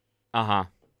Uh-huh.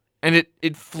 and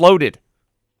it floated.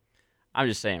 I'm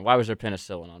just saying, why was there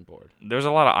penicillin on board? There's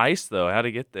a lot of ice though. How'd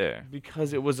it get there?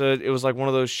 Because it was like one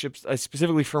of those ships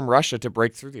specifically from Russia to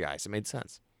break through the ice. It made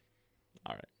sense.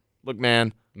 All right. Look,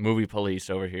 man. Movie police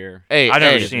over here. Hey, I've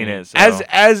never hey, seen it. So.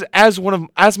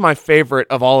 as my favorite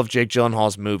of all of Jake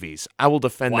Gyllenhaal's movies, I will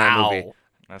defend that movie.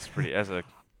 That's pretty. That's a.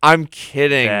 I'm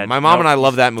kidding. Bad. My mom Nope. and I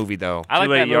love that movie though. I like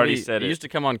Too late, that you already movie. said It it. used to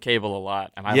come on cable a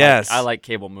lot, and Yes. I like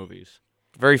cable movies.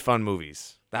 Very fun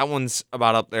movies. That one's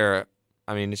about up there.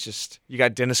 I mean, it's just you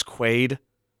got Dennis Quaid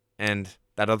and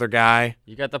that other guy.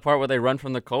 You got the part where they run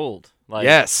from the cold. Like,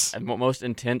 Yes. the most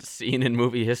intense scene in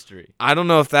movie history. I don't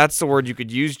know if that's the word you could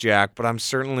use, Jack, but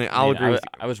I'll agree with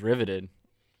you. I was riveted.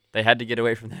 They had to get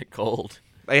away from that cold.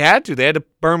 They had to. They had to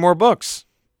burn more books.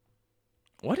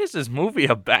 What is this movie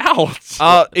about?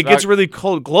 It gets really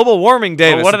cold. Global warming,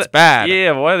 Davis. What It's bad.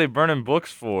 Yeah, what are they burning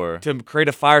books for? To create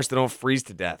a fire so they don't freeze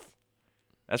to death.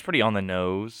 That's pretty on the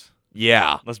nose.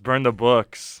 Yeah. Let's burn the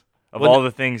books of Well, all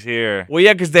the things here. Well,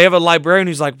 yeah, because they have a librarian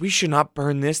who's like, we should not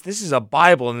burn this. This is a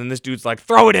Bible. And then this dude's like,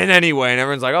 throw it in anyway. And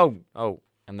everyone's like, oh.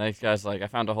 And that guy's like, I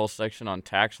found a whole section on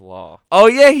tax law. Oh,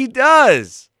 yeah, he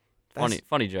does.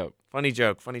 Funny joke. Funny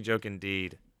joke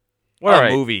indeed. All What a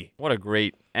right. movie. What a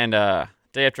great and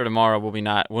day after tomorrow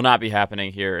will not be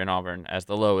happening here in Auburn, as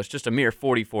the low is just a mere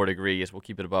 44 degrees. We'll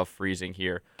keep it above freezing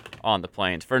here on the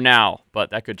plains for now, but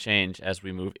that could change as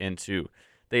we move into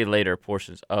the later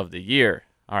portions of the year.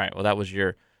 All right, well, that was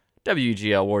your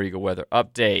WGL War Eagle weather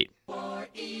update.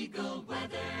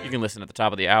 You can listen at the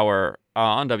top of the hour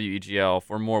on WEGL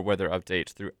for more weather updates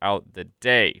throughout the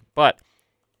day. But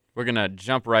we're going to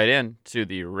jump right in to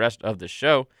the rest of the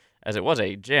show, as it was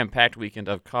a jam-packed weekend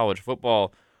of college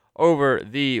football. Over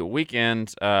the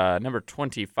weekend, number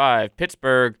 25,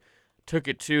 Pittsburgh took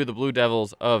it to the Blue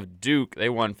Devils of Duke. They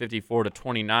won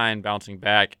 54-29, bouncing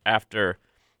back after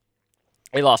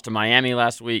they lost to Miami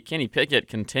last week. Kenny Pickett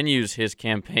continues his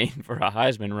campaign for a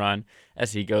Heisman run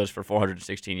as he goes for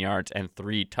 416 yards and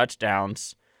 3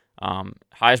 touchdowns.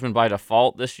 Heisman by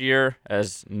default this year,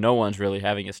 as no one's really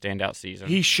having a standout season.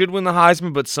 He should win the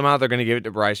Heisman, but somehow they're going to give it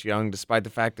to Bryce Young, despite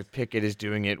the fact that Pickett is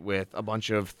doing it with a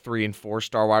bunch of 3- and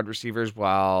 4-star wide receivers,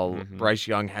 while Bryce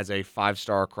Young has a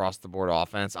 5-star across-the-board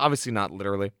offense. Obviously not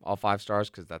literally all 5 stars,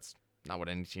 because that's not what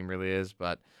any team really is,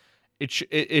 but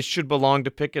it should belong to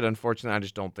Pickett. Unfortunately, I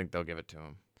just don't think they'll give it to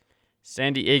him.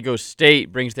 San Diego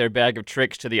State brings their bag of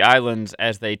tricks to the islands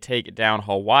as they take down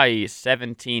Hawaii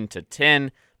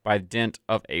 17-10 by dint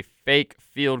of a fake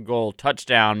field goal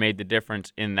touchdown made the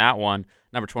difference in that one.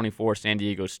 Number 24, San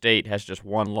Diego State, has just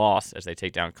one loss as they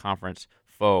take down conference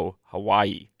foe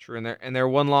Hawaii. True, and their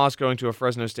one loss going to a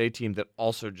Fresno State team that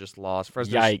also just lost.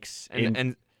 Yikes.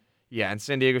 And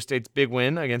San Diego State's big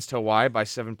win against Hawaii by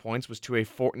 7 points was to a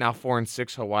now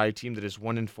 4-6 Hawaii team that is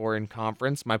 1-4 in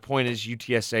conference. My point is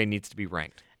UTSA needs to be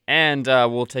ranked. And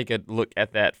we'll take a look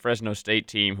at that Fresno State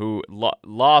team who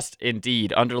lost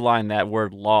indeed, underline that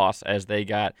word loss, as they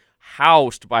got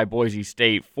housed by Boise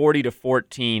State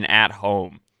 40-14 at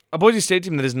home. A Boise State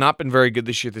team that has not been very good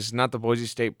this year. This is not the Boise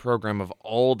State program of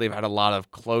old. They've had a lot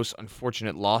of close,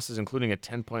 unfortunate losses, including a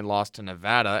 10-point loss to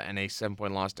Nevada and a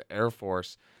 7-point loss to Air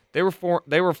Force. They were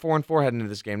 4-4 heading into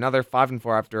this game. Now they're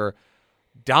 5-4 after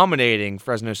dominating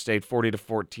Fresno State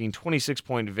 40-14,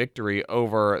 26-point victory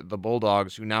over the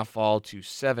Bulldogs, who now fall to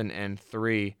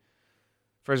 7-3.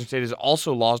 Fresno State has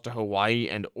also lost to Hawaii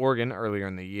and Oregon earlier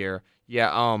in the year.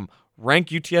 Yeah, rank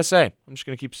UTSA. I'm just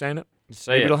gonna keep saying it.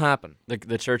 Maybe it'll happen.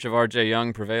 The Church of R.J.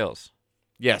 Young prevails.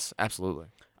 Yes, absolutely.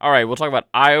 All right, we'll talk about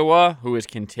Iowa, who is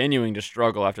continuing to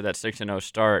struggle after that 6-0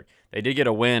 start. They did get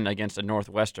a win against a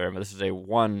Northwestern, but this is a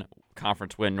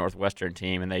one-conference win Northwestern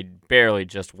team, and they barely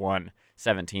just won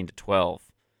 17-12.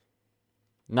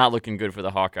 Not looking good for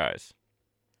the Hawkeyes.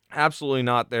 Absolutely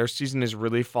not. Their season has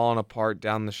really fallen apart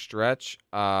down the stretch.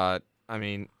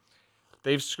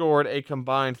 They've scored a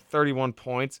combined 31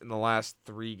 points in the last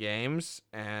 3 games,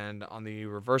 and on the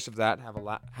reverse of that,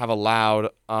 have allowed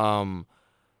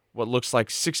what looks like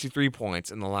 63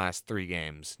 points in the last 3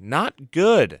 games. Not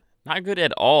good. Not good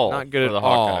at all. Not good for at the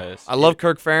all. Hawkeyes. I love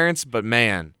Kirk Ferentz, but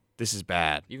man, this is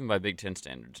bad. Even by Big Ten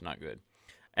standards, not good.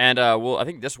 And I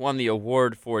think this won the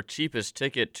award for cheapest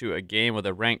ticket to a game with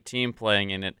a ranked team playing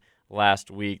in it last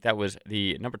week. That was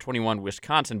the number 21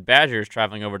 Wisconsin Badgers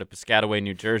traveling over to Piscataway,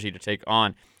 New Jersey to take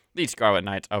on the Scarlet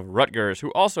Knights of Rutgers,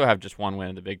 who also have just one win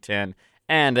in the Big Ten,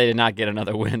 and they did not get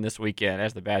another win this weekend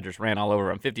as the Badgers ran all over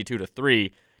them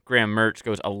 52-3. Graham Mertz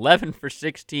goes 11 for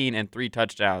 16 and 3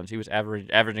 touchdowns. He was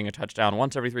averaging a touchdown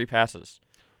once every 3 passes.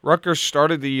 Rutgers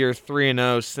started the year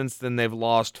 3-0. Since then, they've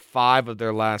lost 5 of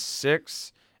their last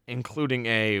 6, including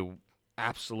a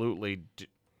absolutely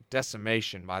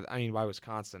decimation by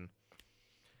Wisconsin.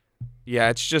 Yeah,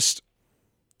 it's just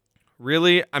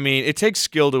really. I mean, it takes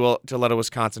skill to let a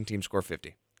Wisconsin team score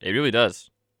 50. It really does.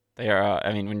 They are.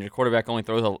 When your quarterback only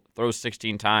throws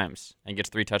 16 times and gets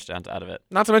 3 touchdowns out of it.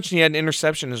 Not to mention he had an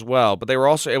interception as well, but they were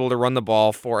also able to run the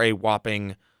ball for a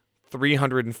whopping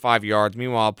 305 yards.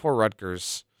 Meanwhile, poor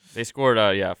Rutgers. They scored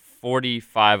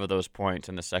 45 of those points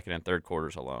in the second and third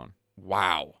quarters alone.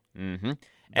 Wow. Mm-hmm.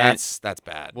 That's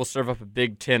bad. We'll serve up a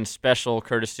Big Ten special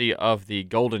courtesy of the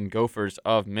Golden Gophers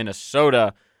of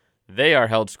Minnesota. They are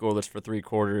held scoreless for 3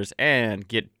 quarters and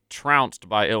get trounced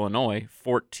by Illinois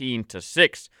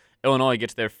 14-6. Illinois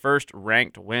gets their first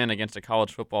ranked win against a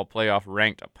college football playoff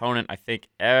ranked opponent, I think,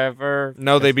 ever.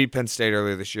 No, they beat Penn State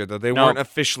earlier this year, though. They weren't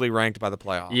officially ranked by the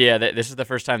playoff. Yeah, this is the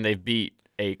first time they've beat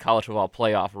a college football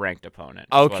playoff ranked opponent.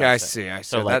 Okay, I see.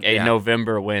 So like a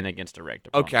November win against a ranked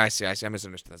opponent. Okay, I see. I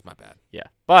misunderstood. That's my bad. Yeah.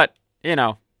 But,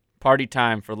 party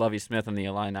time for Lovie Smith and the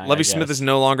Illini. Lovie Smith is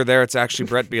no longer there. It's actually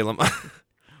Brett Bielema.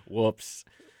 Whoops.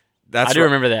 I do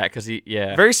remember that because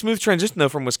yeah. Very smooth transition, though,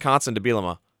 from Wisconsin to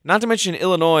Bielema. Not to mention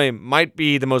Illinois might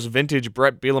be the most vintage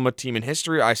Brett Bielema team in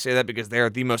history. I say that because they are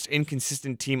the most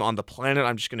inconsistent team on the planet.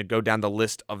 I'm just going to go down the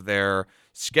list of their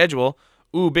schedule.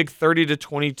 Big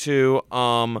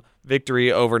 30-22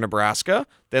 victory over Nebraska.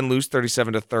 Then lose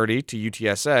 37-30 to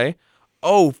UTSA.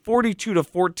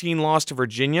 42-14 loss to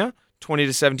Virginia.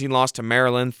 20-17 loss to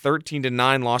Maryland.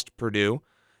 13-9 loss to Purdue.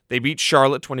 They beat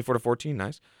Charlotte 24-14.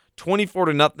 Nice.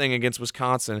 24-0 against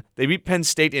Wisconsin. They beat Penn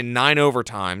State in 9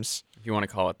 overtimes. If you want to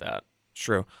call it that.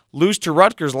 True. Lose to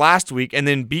Rutgers last week and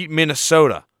then beat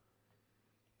Minnesota.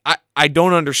 I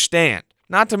don't understand.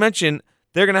 Not to mention,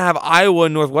 they're going to have Iowa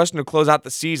and Northwestern to close out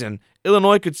the season.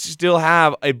 Illinois could still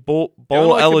have a bowl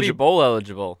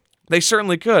eligible. They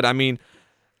certainly could. I mean,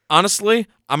 honestly,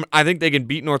 I think they can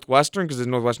beat Northwestern because the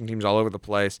Northwestern team's all over the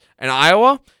place. And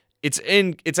Iowa, it's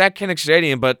at Kinnick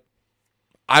Stadium, but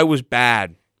Iowa's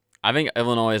bad. I think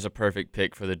Illinois is a perfect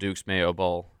pick for the Duke's Mayo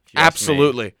Bowl.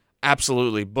 Absolutely.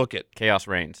 Absolutely. Book it. Chaos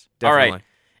reigns. Definitely. All right.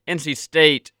 NC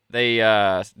State, they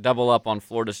double up on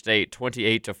Florida State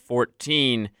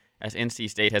 28-14 as NC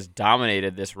State has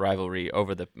dominated this rivalry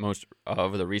over the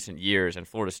recent years, and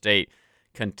Florida State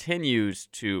continues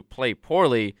to play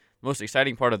poorly. The most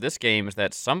exciting part of this game is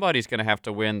that somebody's going to have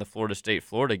to win the Florida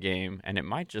State-Florida game, and it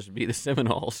might just be the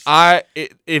Seminoles.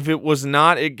 If it was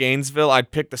not at Gainesville, I'd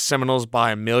pick the Seminoles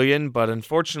by 1,000,000, but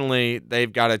unfortunately,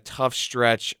 they've got a tough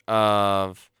stretch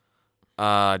of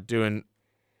doing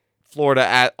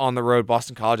Florida on the road,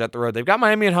 Boston College at the road. They've got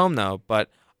Miami at home, though,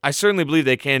 but I certainly believe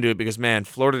they can do it because, man,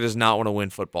 Florida does not want to win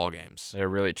football games. They're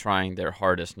really trying their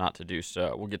hardest not to do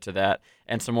so. We'll get to that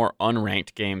and some more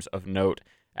unranked games of note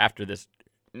after this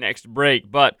next break,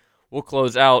 but we'll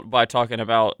close out by talking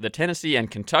about the Tennessee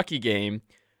and Kentucky game,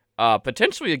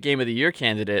 potentially a Game of the Year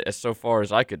candidate as so far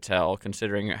as I could tell,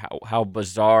 considering how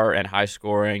bizarre and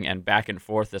high-scoring and back and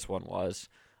forth this one was.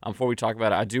 Before we talk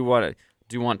about it, I do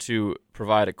want to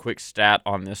provide a quick stat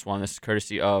on this one. This is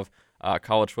courtesy of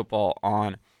College Football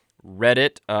on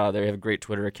Reddit. They have a great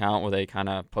Twitter account where they kind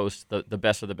of post the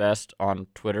best of the best on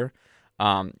Twitter.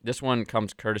 This one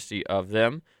comes courtesy of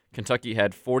them. Kentucky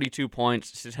had 42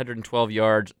 points, 612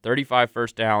 yards, 35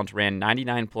 first downs, ran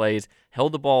 99 plays,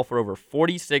 held the ball for over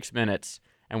 46 minutes,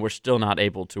 and were still not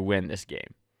able to win this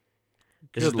game.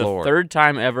 This is the third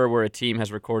time ever where a team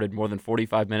has recorded more than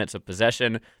 45 minutes of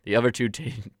possession. The other two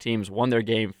teams won their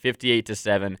game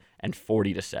 58-7 and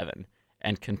 40-7,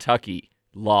 and Kentucky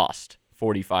lost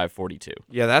 45-42.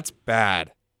 Yeah, that's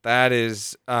bad. That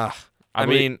is, I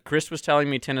mean, Chris was telling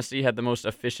me Tennessee had the most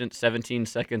efficient 17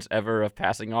 seconds ever of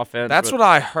passing offense. That's what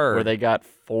I heard. Where they got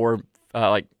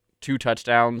 2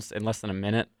 touchdowns in less than a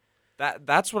minute.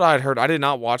 That's what I'd heard. I did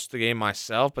not watch the game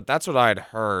myself, but that's what I'd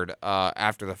heard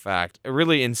after the fact. A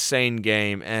really insane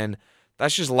game, and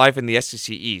that's just life in the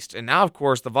SEC East. And now, of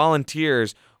course, the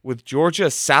Volunteers with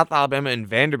Georgia, South Alabama, and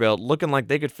Vanderbilt looking like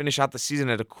they could finish out the season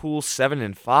at a cool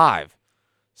 7-5.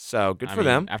 So good for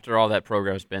them. After all that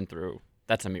program's been through,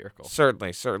 that's a miracle.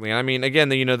 Certainly. And I mean, again,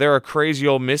 they're a crazy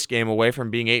old miss game away from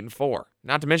being 8-4.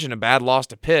 Not to mention a bad loss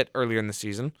to Pitt earlier in the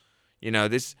season.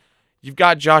 You've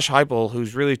got Josh Heupel,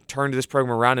 who's really turned this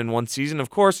program around in one season. Of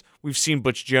course, we've seen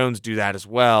Butch Jones do that as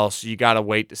well, so you got to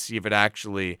wait to see if it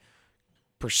actually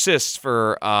persists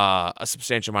for a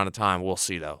substantial amount of time. We'll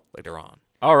see, though, later on.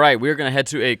 All right, we're going to head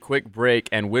to a quick break,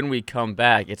 and when we come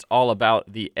back, it's all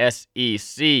about the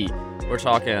SEC. We're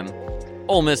talking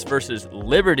Ole Miss versus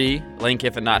Liberty. Lane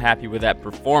Kiffin not happy with that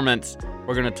performance.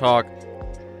 We're going to talk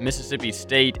Mississippi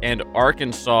State and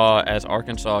Arkansas as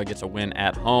Arkansas gets a win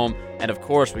at home. And, of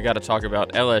course, we got to talk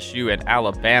about LSU and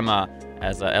Alabama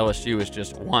as LSU is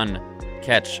just one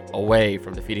catch away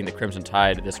from defeating the Crimson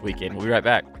Tide this weekend. We'll be right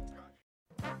back.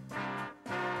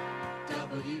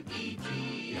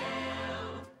 WEGL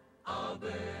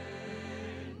Auburn.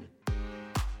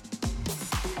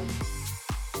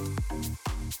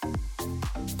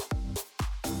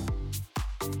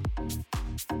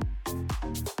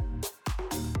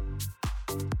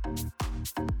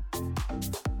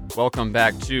 Welcome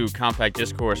back to Compact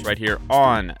Discourse right here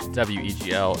on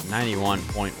WEGL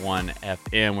 91.1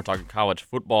 FM. We're talking college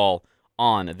football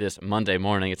on this Monday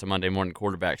morning. It's a Monday morning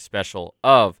quarterback special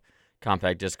of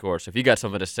Compact Discourse. If you got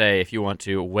something to say, if you want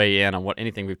to weigh in on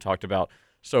anything we've talked about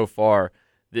so far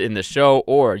in the show,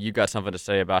 or you got something to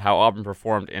say about how Auburn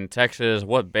performed in Texas,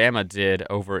 what Bama did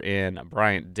over in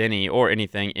Bryant-Denny, or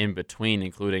anything in between,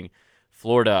 including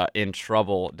Florida in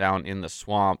trouble down in the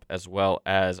swamp, as well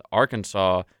as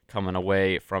Arkansas coming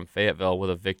away from Fayetteville with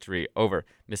a victory over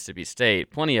Mississippi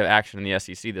State. Plenty of action in the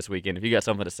SEC this weekend. If you got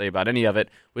something to say about any of it,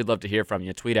 we'd love to hear from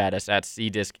you. Tweet at us at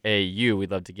CDiscAU.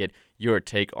 We'd love to get your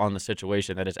take on the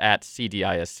situation. That is at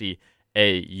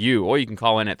CDISCAU. Or you can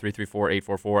call in at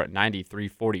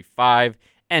 334-844-9345,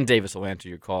 and Davis will answer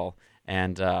your call.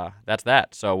 And that's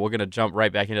that. So we're going to jump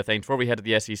right back into things. Before we head to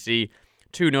the SEC,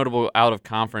 two notable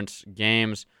out-of-conference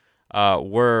games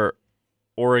were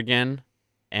Oregon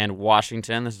and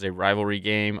Washington. This is a rivalry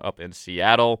game up in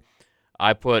Seattle.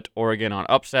 I put Oregon on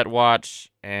upset watch,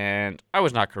 and I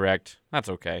was not correct. That's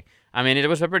okay. I mean, it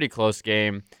was a pretty close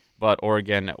game, but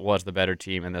Oregon was the better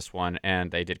team in this one,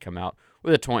 and they did come out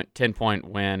with a 10-point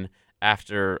win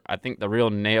after, I think the real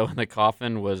nail in the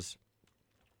coffin was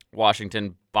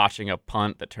Washington botching a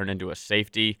punt that turned into a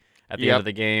safety at the end of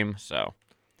the game. So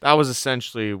that was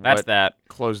essentially what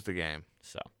closed the game.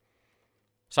 So,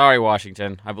 sorry,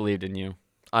 Washington. I believed in you.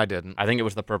 I didn't. I think it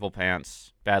was the purple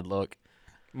pants. Bad look.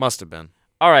 Must have been.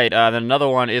 All right, then another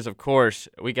one is, of course,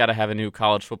 we got to have a new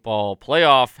college football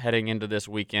playoff heading into this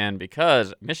weekend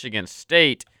because Michigan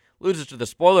State loses to the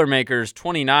Spoilermakers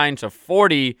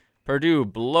 29-40. Purdue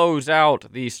blows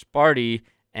out the Sparty,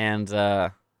 and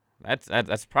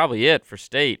that's probably it for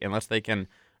State, unless they can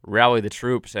rally the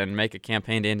troops and make a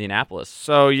campaign to Indianapolis.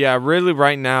 So yeah, really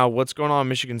right now, what's going on in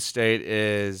Michigan State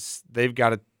is they've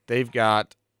got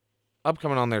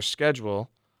upcoming on their schedule,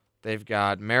 they've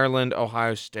got Maryland,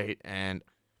 Ohio State, and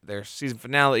their season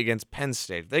finale against Penn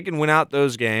State. If they can win out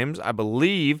those games, I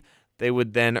believe they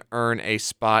would then earn a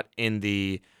spot in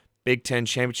the Big Ten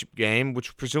championship game,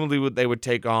 which presumably they would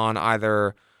take on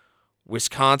either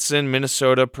Wisconsin,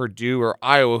 Minnesota, Purdue, or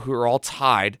Iowa, who are all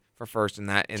tied for first in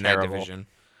that division.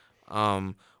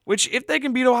 Which, if they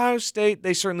can beat Ohio State,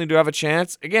 they certainly do have a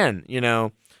chance. Again,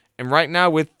 and right now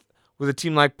with a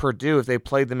team like Purdue, if they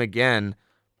played them again,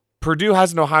 Purdue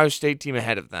has an Ohio State team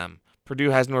ahead of them.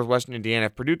 Purdue has Northwestern Indiana.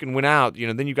 If Purdue can win out,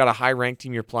 then you've got a high-ranked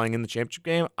team you're playing in the championship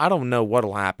game. I don't know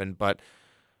what'll happen, but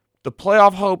the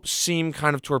playoff hopes seem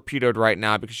kind of torpedoed right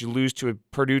now because you lose to a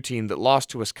Purdue team that lost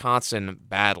to Wisconsin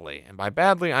badly. And by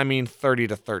badly, I mean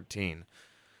 30-13.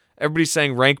 Everybody's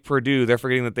saying rank Purdue. They're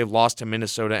forgetting that they've lost to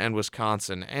Minnesota and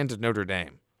Wisconsin and to Notre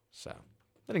Dame. So,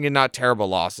 then again, not terrible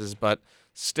losses, but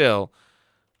still,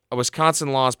 a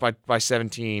Wisconsin loss by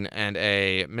 17 and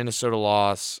a Minnesota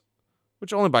loss,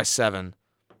 which only by 7.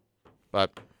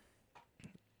 But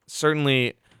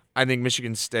certainly, I think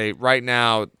Michigan State, right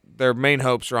now, their main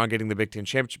hopes are on getting the Big Ten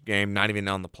championship game, not even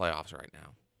on the playoffs right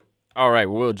now. All right,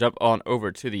 we'll jump on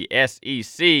over to the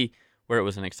SEC, where it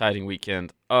was an exciting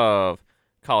weekend of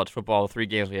college football. The three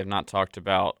games we have not talked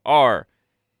about are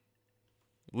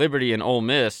Liberty and Ole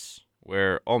Miss,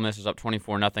 where Ole Miss is up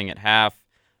 24-0 at half,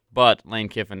 but Lane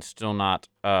Kiffin's still not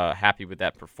happy with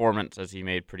that performance, as he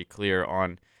made pretty clear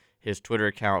on his Twitter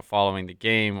account following the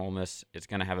game. Ole Miss is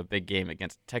going to have a big game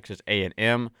against Texas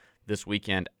A&M this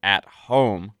weekend at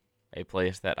home, a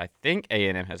place that I think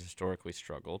A&M has historically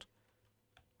struggled.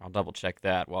 I'll double-check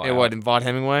that. In Vaught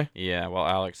Hemingway? Yeah, while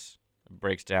Alex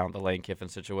breaks down the Lane Kiffin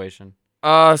situation.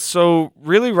 So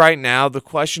really right now, the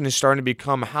question is starting to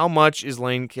become how much is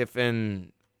Lane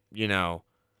Kiffin,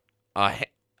 I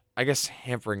guess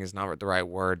hampering is not the right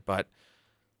word, but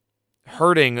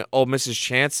hurting Ole Miss's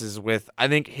chances with, I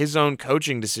think, his own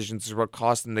coaching decisions is what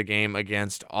cost them the game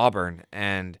against Auburn.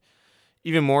 And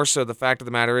even more so, the fact of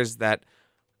the matter is that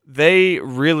they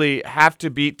really have to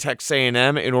beat Texas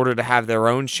A&M in order to have their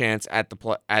own chance at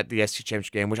the SEC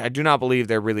championship game, which I do not believe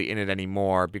they're really in it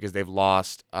anymore because they've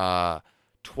lost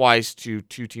twice to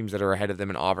two teams that are ahead of them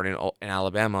in Auburn and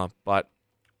Alabama. But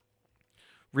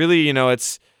really,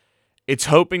 it's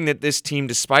hoping that this team,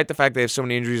 despite the fact they have so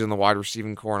many injuries in the wide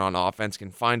receiving core and on offense,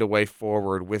 can find a way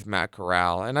forward with Matt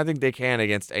Corral, and I think they can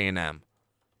against A&M.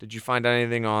 Did you find out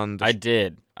anything on? I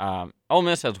did. Ole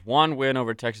Miss has one win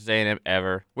over Texas A&M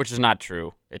ever, which is not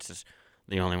true. It's just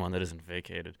the only one that isn't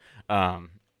vacated. And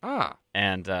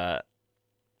they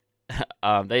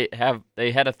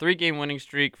had a 3-game winning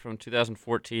streak from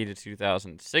 2014 to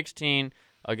 2016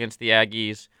 against the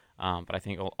Aggies, but I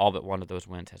think all but one of those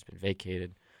wins has been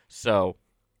vacated. So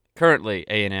currently,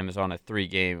 A&M is on a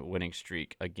 3-game winning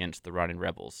streak against the Running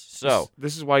Rebels. So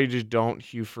this is why you just don't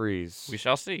Hugh Freeze. we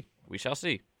shall see. We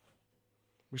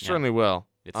Certainly will.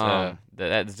 It's that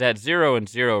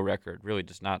 0-0 record really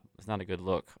it's not a good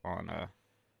look on the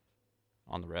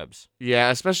Rebs. Yeah,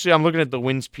 especially I'm looking at the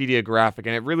Winspedia graphic,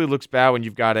 and it really looks bad when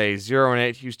you've got a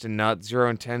 0-8 Houston Nutt,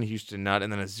 0-10 Houston Nutt, and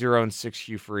then a 0-6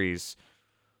 Hugh Freeze,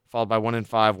 followed by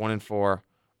 1-5, 1-4.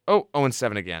 Oh,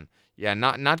 0-7 again. Yeah,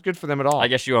 not good for them at all. I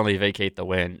guess you only vacate the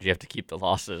win. You have to keep the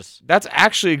losses. That's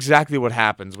actually exactly what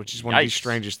happens, which is one of the Yikes.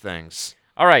 strangest things.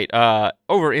 All right,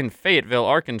 over in Fayetteville,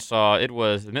 Arkansas, it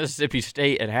was Mississippi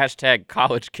State and hashtag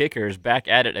college kickers back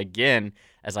at it again,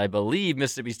 as I believe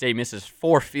Mississippi State misses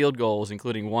 4 field goals,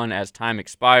 including one as time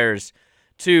expires,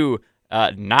 to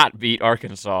not beat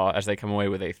Arkansas as they come away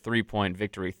with a 3-point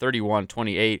victory,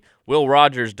 31-28. Will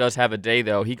Rogers does have a day,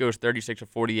 though. He goes 36 of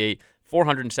 48,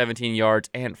 417 yards,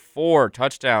 and 4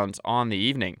 touchdowns on the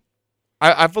evening.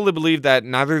 I fully believe that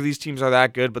neither of these teams are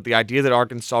that good, but the idea that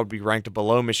Arkansas would be ranked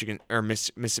below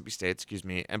Mississippi State,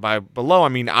 and by below I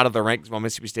mean out of the rankings, while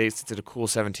Mississippi State sits at a cool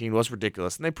 17, was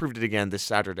ridiculous, and they proved it again this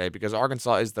Saturday because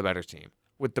Arkansas is the better team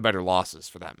with the better losses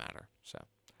for that matter. So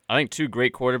I think 2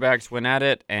 great quarterbacks went at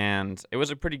it, and it was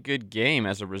a pretty good game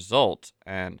as a result.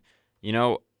 And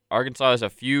Arkansas has a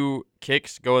few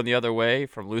kicks going the other way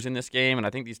from losing this game, and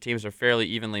I think these teams are fairly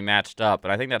evenly matched up,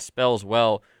 and I think that spells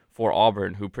well for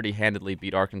Auburn, who pretty handedly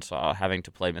beat Arkansas, having to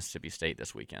play Mississippi State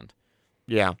this weekend.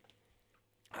 Yeah.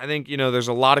 I think, there's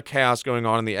a lot of chaos going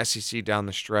on in the SEC down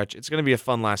the stretch. It's going to be a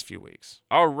fun last few weeks.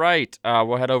 All right,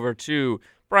 we'll head over to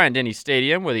Bryant-Denny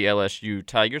Stadium, where the LSU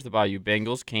Tigers, the Bayou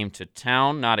Bengals, came to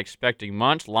town, not expecting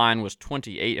much. Line was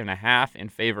 28.5 in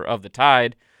favor of the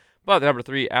Tide, but the number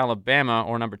 3 Alabama,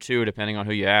 or number 2, depending on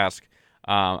who you ask,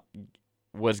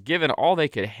 was given all they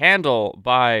could handle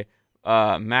by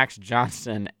Max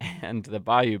Johnson and the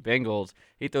Bayou Bengals.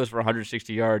 He throws for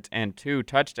 160 yards and 2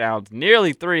 touchdowns,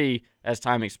 nearly 3 as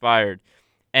time expired.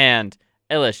 And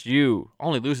LSU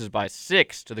only loses by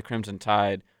 6 to the Crimson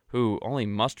Tide, who only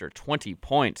mustered 20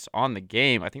 points on the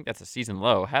game. I think that's a season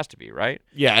low. Has to be, right?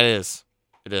 Yeah, it is.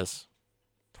 It is.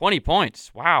 20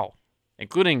 points. Wow.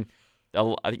 Including,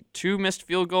 I think, 2 missed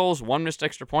field goals, 1 missed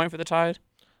extra point for the Tide.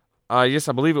 Yes,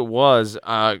 I believe it was.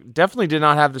 Definitely did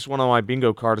not have this one on my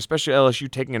bingo card, especially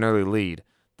LSU taking an early lead.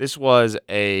 This was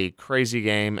a crazy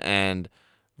game and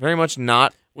very much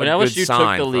not when a LSU good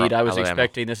sign took the lead, I was Alabama.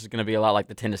 expecting this is going to be a lot like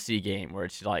the Tennessee game, where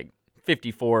it's like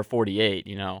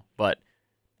 54-48, But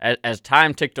as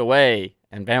time ticked away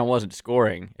and Bama wasn't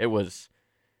scoring, it was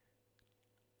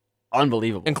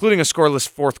unbelievable. Including a scoreless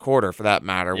fourth quarter, for that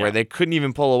matter, Yeah. where they couldn't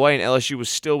even pull away, and LSU was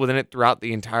still within it throughout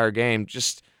the entire game.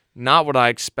 Just not what I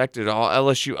expected at all.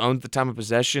 LSU owned the time of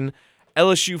possession.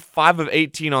 LSU 5 of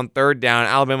 18 on third down.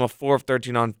 Alabama 4 of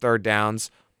 13 on third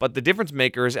downs. But the difference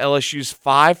maker is LSU's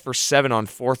 5 for 7 on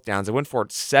fourth downs. They went for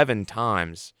it 7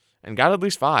 times and got at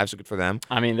least 5, so good for them.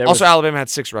 I mean, Alabama had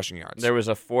 6 rushing yards. There was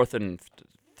a 4th and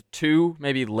 2,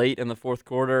 maybe late in the fourth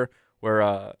quarter,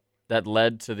 where that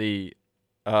led to the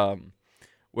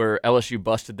where LSU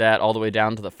busted that all the way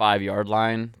down to the 5-yard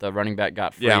line. The running back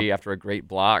got free after a great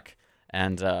block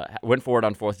and went for it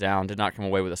on fourth down. Did not come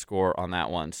away with a score on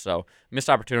that one. So missed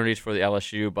opportunities for the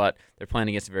LSU, but they're playing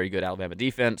against a very good Alabama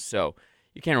defense. So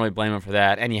you can't really blame them for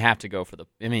that, and you have to go for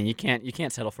you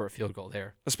can't settle for a field goal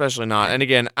there. Especially not. And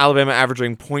again, Alabama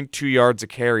averaging 0.2 yards a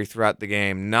carry throughout the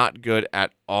game. Not good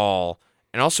at all.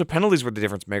 And also penalties were the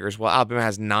difference makers. Well, Alabama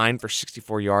has 9 for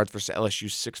 64 yards versus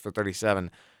LSU 6 for 37.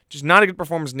 Just not a good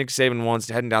performance Nick Saban wants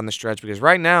heading down the stretch, because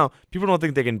right now, people don't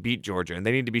think they can beat Georgia, and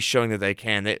they need to be showing that they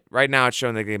can. Right now, it's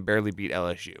showing they can barely beat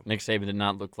LSU. Nick Saban did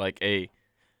not look like he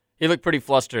looked pretty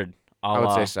flustered. I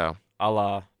would say so. A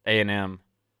la A&M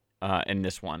in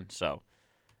this one. So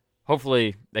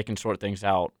hopefully they can sort things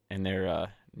out in their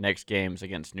next games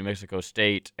against New Mexico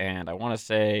State. And I want to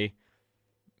say,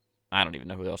 I don't even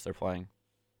know who else they're playing.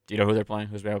 Do you know who they're playing?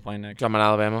 Who's Bama playing next? Talking about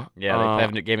Alabama? Yeah, they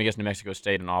have a game against New Mexico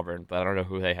State and Auburn, but I don't know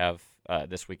who they have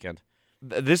this weekend.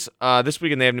 This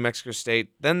weekend they have New Mexico State.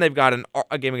 Then they've got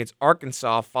a game against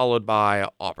Arkansas, followed by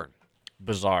Auburn.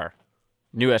 Bizarre.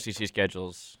 New SEC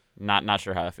schedules. Not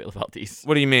sure how I feel about these.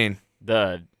 What do you mean?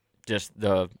 not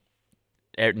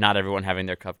everyone having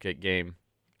their cupcake game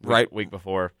week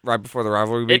before. Right before the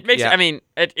rivalry week. It makes. I mean,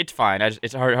 it's fine.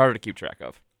 It's harder to keep track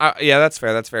of. Yeah, that's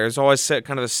fair. It's always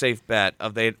kind of a safe bet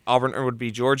of Auburn would be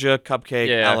Georgia,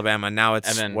 Cupcake, Alabama. Now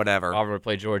it's whatever. Auburn would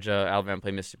play Georgia, Alabama would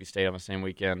play Mississippi State on the same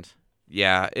weekend.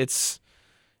 Yeah, it's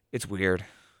weird.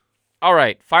 All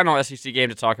right, final SEC game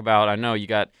to talk about. I know you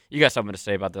got something to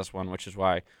say about this one, which is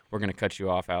why we're going to cut you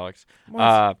off, Alex.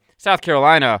 South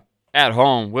Carolina at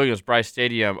home, Williams-Brice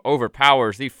Stadium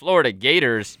overpowers the Florida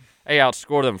Gators. They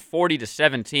outscored them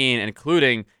 40-17,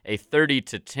 including a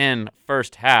 30-10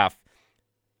 first half.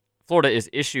 Florida is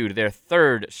issued their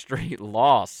third straight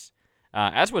loss,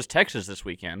 as was Texas this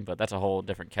weekend, but that's a whole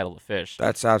different kettle of fish.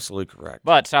 That's absolutely correct.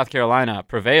 But South Carolina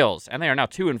prevails, and they are now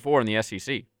 2-4 in the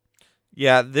SEC.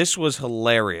 Yeah, this was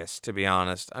hilarious, to be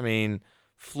honest. I mean,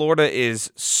 Florida is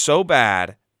so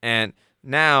bad, and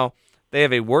now they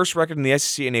have a worse record in the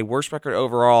SEC and a worse record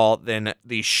overall than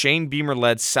the Shane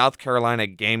Beamer-led South Carolina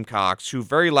Gamecocks, who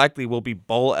very likely will be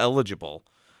bowl eligible.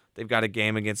 They've got a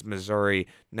game against Missouri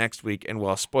next week, and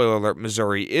well, spoiler alert,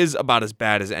 Missouri is about as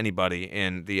bad as anybody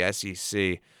in the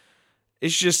SEC.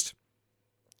 It's just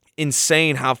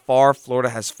insane how far Florida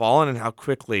has fallen and how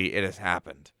quickly it has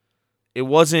happened. It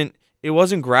wasn't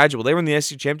gradual. They were in the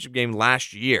SEC championship game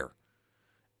last year.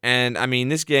 And, I mean,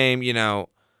 this game,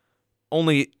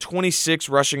 only 26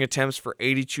 rushing attempts for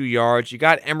 82 yards. You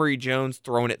got Emory Jones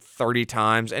throwing it 30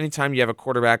 times. Anytime you have a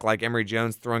quarterback like Emory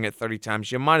Jones throwing it 30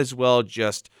 times, you might as well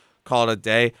just call it a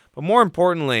day. But more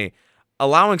importantly,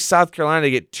 allowing South Carolina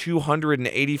to get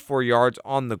 284 yards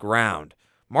on the ground.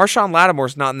 Marshawn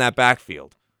Lattimore's not in that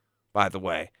backfield, by the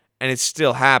way, and it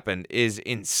still happened, is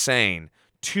insane.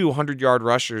 200-yard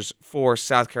rushers for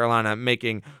South Carolina,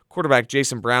 making quarterback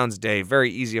Jason Brown's day very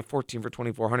easy, a 14 for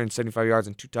 24, 175 yards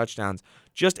and 2 touchdowns.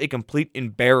 Just a complete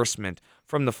embarrassment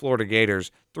from the Florida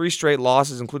Gators. 3 straight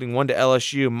losses, including one to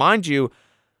LSU. Mind you,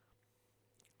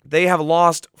 they have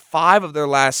lost 5 of their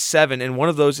last 7, and one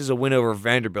of those is a win over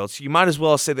Vanderbilt. So you might as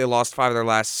well say they lost 5 of their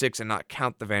last 6 and not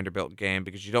count the Vanderbilt game,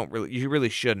 because you really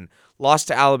shouldn't. Lost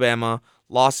to Alabama,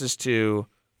 losses to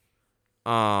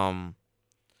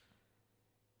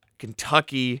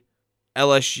Kentucky,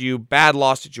 LSU, bad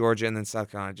loss to Georgia, and then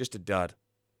South Carolina. Just a dud.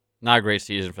 Not a great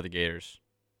season for the Gators.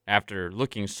 After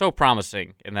looking so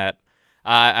promising in that,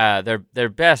 their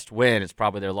best win is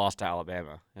probably their loss to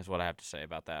Alabama, is what I have to say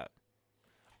about that.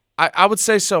 I would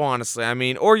say so, honestly. I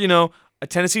mean, or, a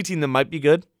Tennessee team that might be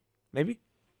good, maybe.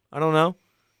 I don't know,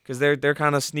 because they're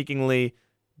kind of sneakingly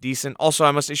decent. Also,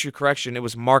 I must issue a correction. It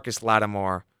was Marcus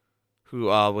Lattimore who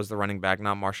was the running back,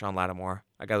 not Marshawn Lattimore.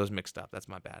 I got those mixed up. That's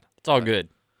my bad. It's all good.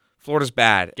 Florida's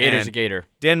bad. Gator's a Gator.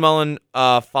 Dan Mullen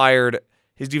fired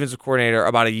his defensive coordinator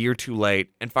about a year too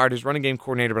late and fired his running game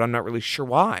coordinator, but I'm not really sure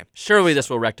why. Surely this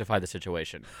will rectify the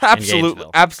situation.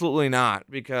 Absolutely not,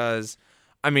 because,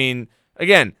 I mean,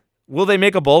 again, will they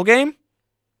make a bowl game?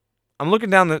 I'm looking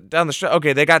down the stretch.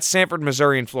 Okay, they got Samford,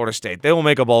 Missouri, and Florida State. They will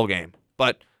make a bowl game,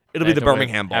 but it'll be the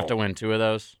Birmingham Bowl. Have to win 2 of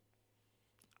those?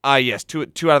 Yes, two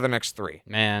out of the next 3.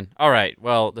 Man, all right.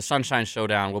 Well, the Sunshine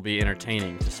Showdown will be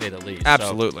entertaining, to say the least.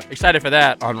 Absolutely. So, excited for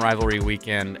that on Rivalry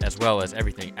Weekend, as well as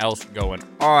everything else going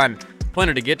on.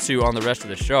 Plenty to get to on the rest of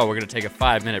the show. We're going to take a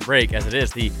 5-minute break, as it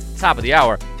is the top of the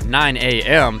hour, 9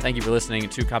 a.m. Thank you for listening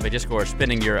to Combat Discourse,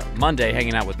 spending your Monday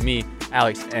hanging out with me,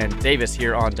 Alex, and Davis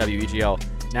here on WEGL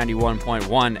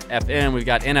 91.1 FM. We've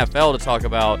got NFL to talk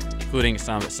about, including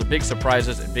some big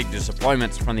surprises and big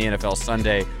disappointments from the NFL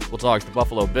Sunday. We'll talk the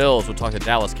Buffalo Bills, we'll talk the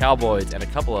Dallas Cowboys, and a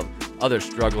couple of other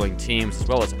struggling teams, as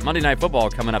well as Monday Night Football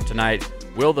coming up tonight.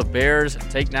 Will the Bears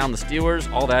take down the Steelers?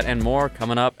 All that and more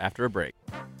coming up after a break.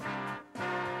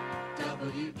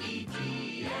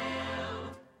 WEGL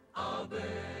Auburn.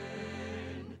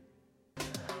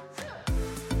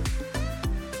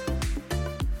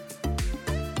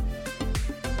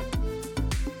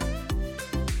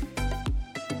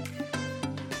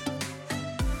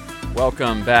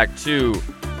 Welcome back to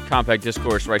Compact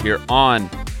Discourse right here on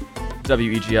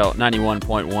WEGL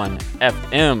 91.1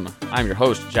 FM. I'm your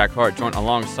host, Jack Hart, joined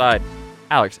alongside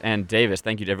Alex and Davis.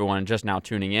 Thank you to everyone just now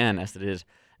tuning in, as it is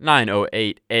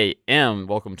 9:08 a.m.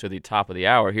 Welcome to the top of the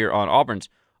hour here on Auburn's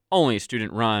only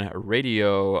student-run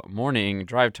radio morning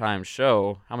drive time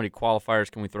show. How many qualifiers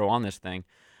can we throw on this thing?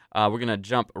 We're going to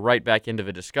jump right back into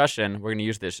the discussion. We're going to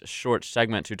use this short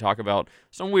segment to talk about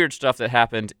some weird stuff that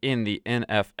happened in the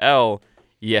NFL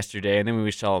yesterday, and then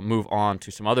we shall move on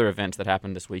to some other events that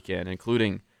happened this weekend,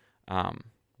 including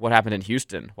what happened in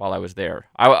Houston while I was there.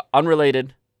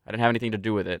 Unrelated. I didn't have anything to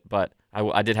do with it, but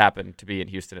I did happen to be in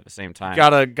Houston at the same time.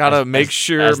 Gotta make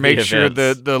sure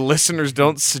the the listeners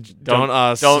don't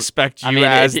suspect you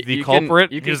as the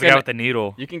culprit. He was the guy with the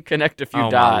needle. You can connect a few Oh, my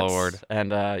dots. Lord.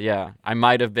 And I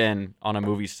might have been on a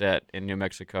movie set in New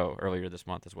Mexico earlier this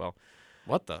month as well.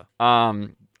 What the?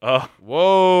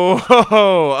 Whoa.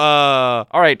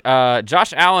 All right.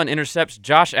 Josh Allen intercepts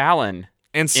Josh Allen.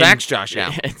 And sacks Josh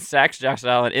Allen. And sacks Josh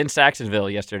Allen in Saxonville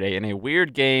yesterday in a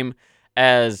weird game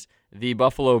as the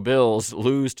Buffalo Bills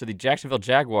lose to the Jacksonville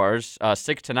Jaguars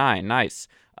 6-9. Nice.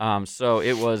 So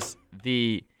it was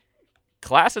the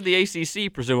class of the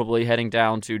ACC, presumably, heading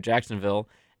down to Jacksonville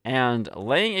and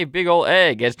laying a big old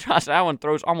egg as Josh Allen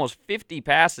throws almost 50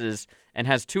 passes and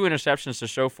has 2 interceptions to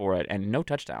show for it and no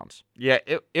touchdowns. Yeah,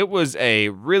 it was a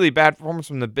really bad performance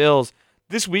from the Bills.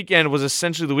 This weekend was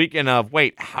essentially the weekend of,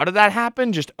 wait, how did that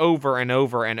happen? Just over and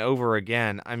over and over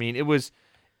again. I mean, it was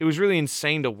really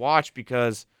insane to watch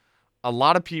because a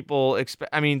lot of people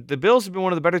expect. I mean, the Bills have been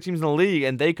one of the better teams in the league,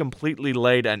 and they completely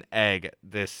laid an egg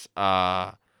this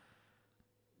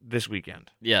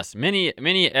weekend. Yes, many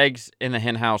eggs in the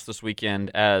hen house this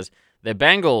weekend as the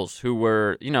Bengals, who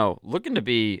were, looking to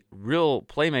be real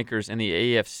playmakers in the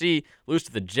AFC, lose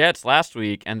to the Jets last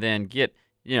week and then get,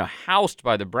 housed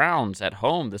by the Browns at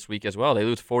home this week as well. They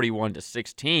lose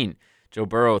 41-16. Joe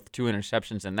Burrow with 2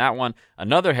 interceptions in that one.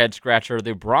 Another head scratcher,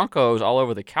 the Broncos all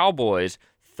over the Cowboys,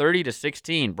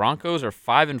 30-16. Broncos are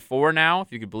 5-4 now,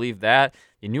 if you could believe that.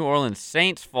 The New Orleans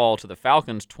Saints fall to the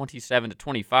Falcons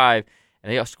 27-25,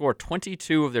 and they score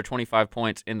 22 of their 25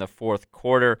 points in the fourth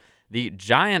quarter. The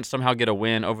Giants somehow get a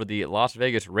win over the Las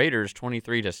Vegas Raiders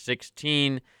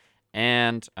 23-16.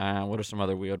 And what are some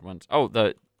other weird ones? Oh,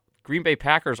 the Green Bay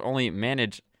Packers only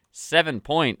manage 7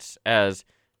 points as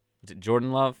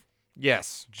Jordan Love?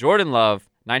 Yes. Jordan Love,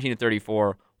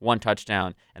 19-34, 1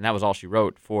 touchdown, and that was all she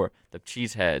wrote for the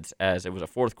Cheeseheads as it was a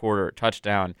fourth quarter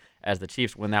touchdown as the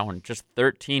Chiefs win that one just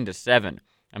 13-7.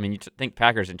 I mean, you think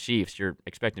Packers and Chiefs, you're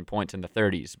expecting points in the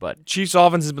 30s, but Chiefs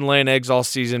offense has been laying eggs all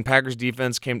season. Packers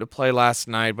defense came to play last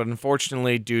night, but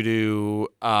unfortunately, due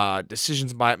to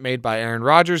decisions made by Aaron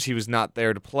Rodgers, he was not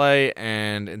there to play,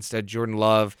 and instead Jordan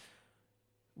Love.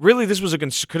 Really, this was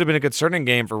could have been a concerning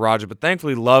game for Rodgers, but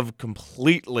thankfully Love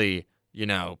completely,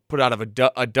 put out of a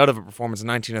dud of a performance,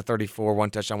 19-34, 1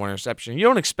 touchdown, 1 interception. You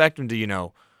don't expect him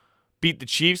to, beat the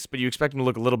Chiefs, but you expect him to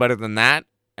look a little better than that.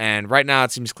 And right now,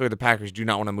 it seems clear the Packers do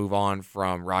not want to move on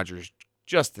from Rodgers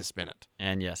just this minute.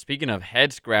 And yeah, speaking of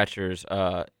head scratchers,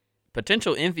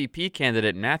 potential MVP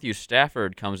candidate Matthew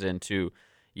Stafford comes into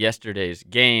yesterday's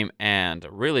game and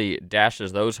really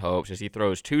dashes those hopes as he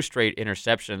throws 2 straight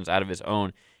interceptions out of his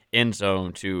own end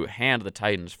zone to hand the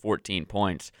Titans 14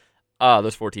 points.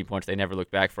 Those 14 points they never look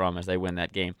back from as they win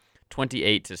that game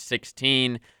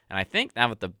 28-16. And I think now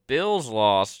with the Bills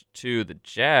lost to the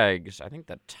Jags, I think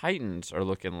the Titans are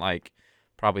looking like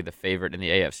probably the favorite in the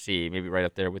AFC, maybe right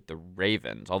up there with the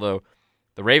Ravens. Although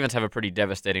the Ravens have a pretty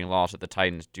devastating loss that the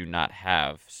Titans do not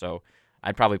have. So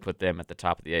I'd probably put them at the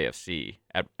top of the AFC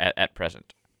at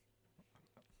present.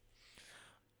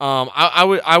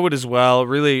 I would as well.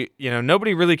 Really,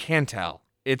 nobody really can tell.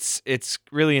 It's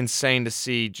really insane to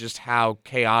see just how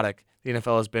chaotic the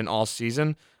NFL has been all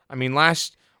season. I mean,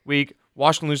 last week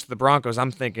Washington loses to the Broncos.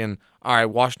 I'm thinking, all right,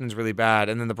 Washington's really bad,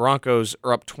 and then the Broncos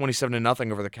are up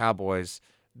 27-0 over the Cowboys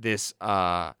this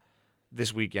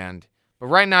weekend. But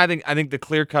right now, I think the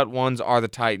clear-cut ones are the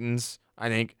Titans. I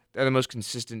think they're the most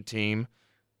consistent team,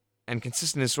 and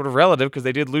consistent is sort of relative because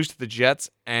they did lose to the Jets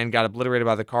and got obliterated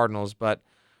by the Cardinals. But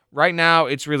right now,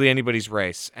 it's really anybody's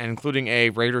race, and including a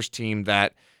Raiders team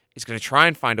that is going to try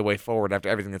and find a way forward after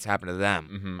everything that's happened to them.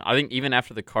 Mm-hmm. I think even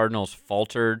after the Cardinals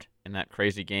faltered in that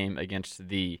crazy game against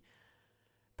the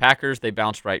Packers, they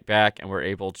bounced right back and were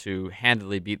able to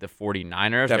handily beat the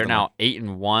 49ers. Definitely. They're now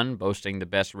 8-1, boasting the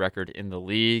best record in the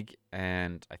league,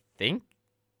 and I think,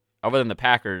 other than the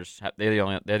Packers, they're the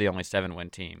only 7-win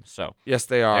team. So yes,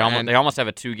 they are. They almost have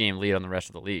a 2-game lead on the rest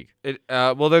of the league.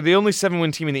 Well, they're the only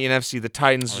 7-win team in the NFC. The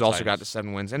Titans has also got to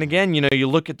 7 wins. And again, you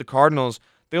look at the Cardinals.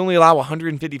 They only allow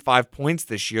 155 points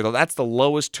this year, though that's the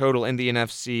lowest total in the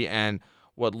NFC and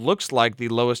what looks like the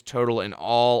lowest total in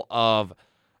all of,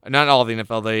 not all of the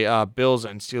NFL. The Bills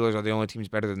and Steelers are the only teams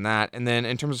better than that. And then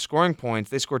in terms of scoring points,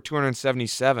 they scored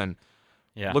 277.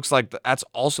 Yeah. Looks like that's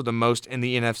also the most in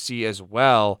the NFC as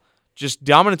well. Just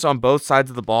dominance on both sides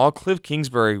of the ball. Cliff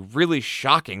Kingsbury really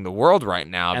shocking the world right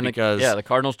now because the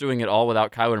Cardinals doing it all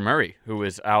without Kyler Murray, who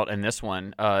was out in this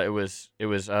one. It was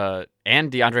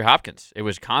and DeAndre Hopkins. It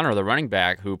was Connor, the running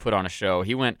back, who put on a show.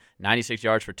 He went 96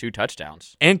 yards for 2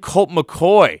 touchdowns. And Colt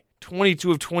McCoy, 22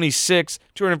 of 26,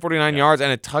 249 yards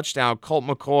and a touchdown. Colt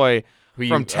McCoy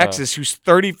from Texas who's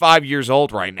 35 years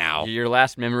old right now. Your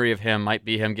last memory of him might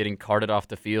be him getting carted off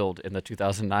the field in the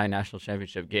 2009 National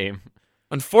Championship game.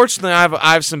 Unfortunately,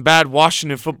 I have some bad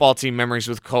Washington football team memories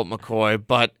with Colt McCoy,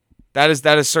 but that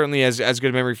is certainly as good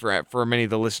a memory for many of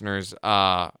the listeners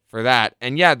for that.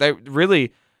 And yeah, they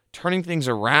really turning things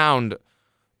around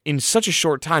in such a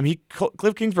short time.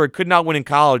 Cliff Kingsbury could not win in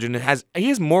college, and he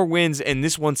has more wins in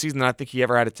this one season than I think he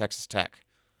ever had at Texas Tech.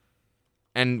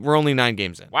 And we're only 9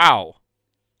 games in. Wow.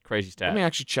 Crazy stat. Let me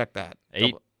actually check that.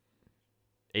 8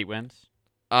 wins?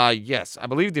 Yes. I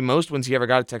believe the most wins he ever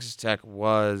got at Texas Tech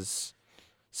was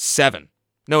 7.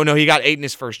 No, he got 8 in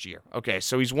his first year. Okay,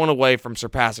 so he's 1 away from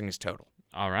surpassing his total.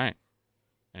 All right.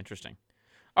 Interesting.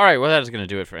 All right, well, that is going to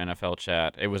do it for NFL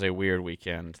Chat. It was a weird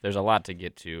weekend. There's a lot to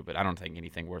get to, but I don't think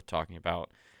anything worth talking about.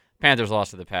 Panthers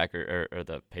lost to the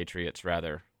the Patriots,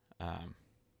 rather.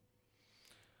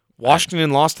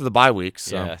 Washington lost to the bye week.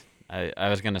 So. Yeah, I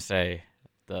was going to say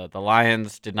the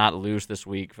Lions did not lose this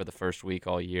week for the first week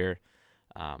all year,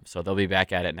 so they'll be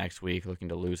back at it next week looking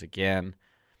to lose again.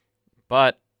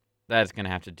 But that's going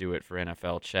to have to do it for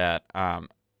NFL Chat.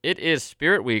 It is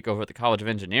Spirit Week over at the College of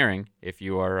Engineering, if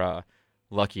you are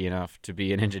lucky enough to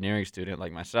be an engineering student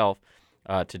like myself.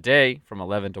 Today, from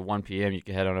 11 to 1 p.m., you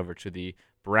can head on over to the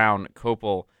Brown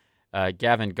Copel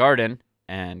Gavin Garden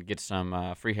and get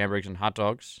some free hamburgers and hot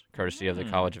dogs, courtesy of the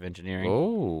College of Engineering.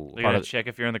 Oh. They're going to check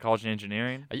if you're in the College of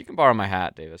Engineering? You can borrow my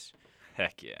hat, Davis.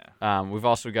 Heck yeah. We've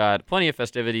also got plenty of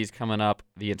festivities coming up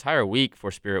the entire week for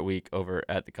Spirit Week over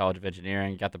at the College of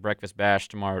Engineering. You got the Breakfast Bash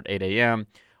tomorrow at 8 a.m.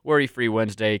 Worry Free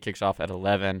Wednesday kicks off at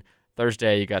 11.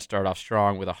 Thursday, you got Start Off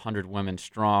Strong with 100 Women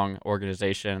Strong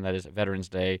organization. That is Veterans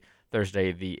Day,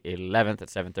 Thursday the 11th at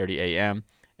 7:30 a.m.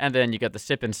 And then you got the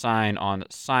Sip and Sign on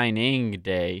Signing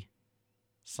Day.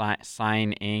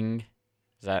 Signing?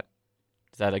 Is that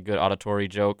a good auditory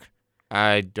joke?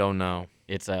 I don't know.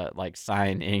 It's like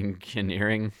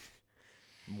sign-engineering.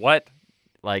 What?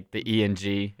 Like the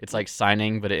E-N-G. It's like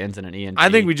signing, but it ends in an E-N-G. I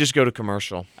think we just go to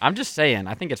commercial. I'm just saying.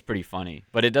 I think it's pretty funny,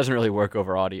 but it doesn't really work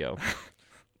over audio.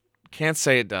 Can't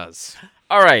say it does.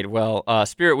 All right. Well,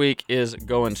 Spirit Week is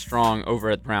going strong over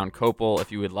at Brown Copel.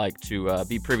 If you would like to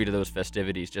be privy to those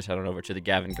festivities, just head on over to the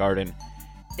Gavin Garden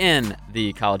in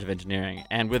the College of Engineering.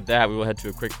 And with that, we will head to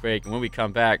a quick break. And when we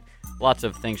come back, lots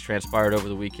of things transpired over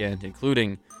the weekend,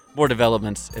 including more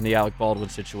developments in the Alec Baldwin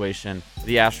situation,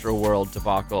 the Astroworld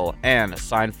debacle, and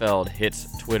Seinfeld hits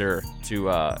Twitter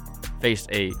to face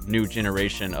a new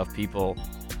generation of people.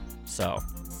 So,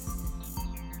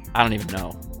 I don't even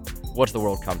know. What's the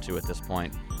world come to at this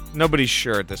point? Nobody's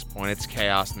sure at this point. It's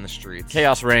chaos in the streets.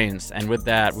 Chaos reigns. And with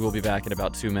that, we will be back in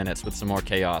about 2 minutes with some more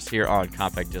chaos here on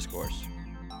Compact Discourse.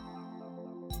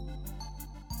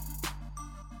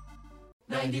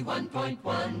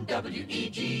 91.1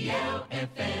 WEGL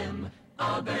FM,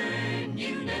 Auburn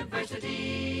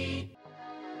University.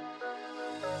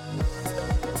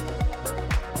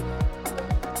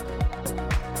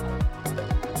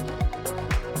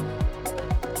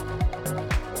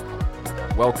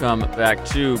 Welcome back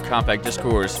to Compact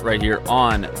Discourse right here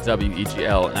on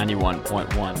WEGL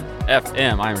 91.1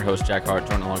 FM. I'm your host, Jack Hart,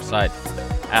 joined alongside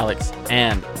Alex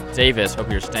and Davis.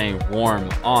 Hope you're staying warm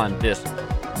on this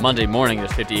Monday morning.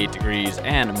 It's 58 degrees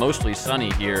and mostly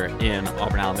sunny here in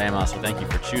Auburn, Alabama. So thank you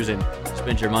for choosing to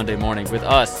spend your Monday morning with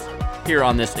us here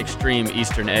on this extreme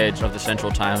eastern edge of the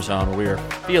Central Time Zone, where we are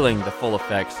feeling the full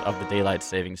effects of the daylight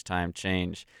savings time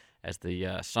change as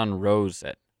the sun rose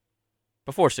at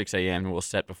before 6 a.m. and will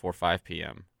set before 5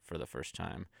 p.m. for the first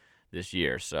time this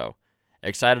year. So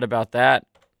excited about that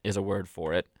is a word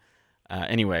for it.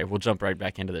 Anyway, we'll jump right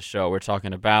back into the show. We're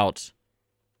talking about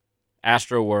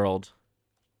Astroworld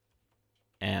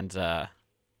and the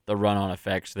run-on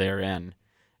effects therein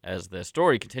as the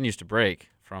story continues to break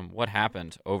from what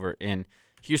happened over in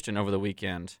Houston over the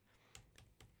weekend.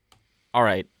 All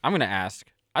right, I'm going to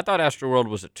ask. I thought Astroworld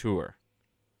was a tour.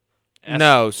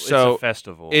 No, so it's a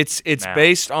festival. It's now.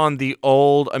 based on the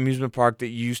old amusement park that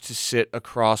used to sit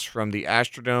across from the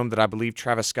Astrodome that I believe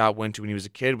Travis Scott went to when he was a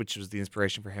kid, which was the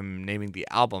inspiration for him naming the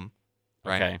album,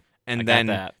 right? Okay, and I then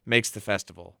got that. makes the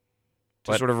festival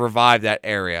to But- sort of revive that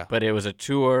area. But it was a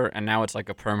tour, and now it's like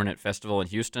a permanent festival in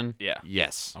Houston? Yeah,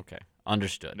 Yes. Okay,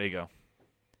 understood. there you go.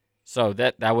 So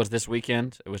that was this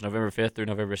weekend. It was November 5th through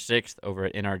November 6th over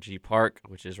at NRG Park,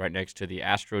 which is right next to the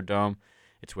Astrodome.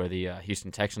 It's where the Houston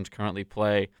Texans currently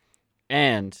play.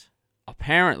 And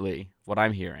apparently, what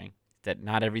I'm hearing, that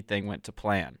not everything went to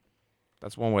plan.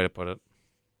 That's one way to put it.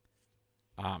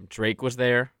 Drake was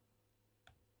there.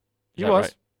 He Is that was.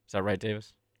 right? Is that right,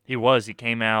 Davis? He was. He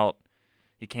came out.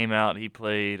 He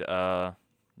played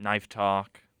Knife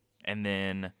Talk, and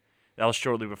then That was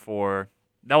shortly before.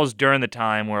 That was during the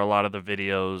time where a lot of the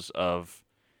videos of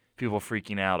people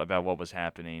freaking out about what was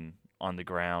happening on the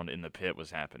ground in the pit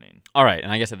was happening. All right,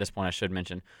 and I guess at this point I should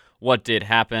mention what did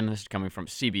happen. This is coming from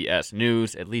CBS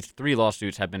News. At least 3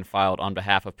 lawsuits have been filed on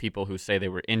behalf of people who say they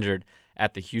were injured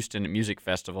at the Houston Music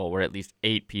Festival, where at least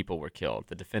 8 people were killed.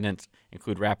 The defendants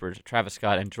include rappers Travis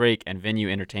Scott and Drake and venue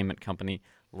entertainment company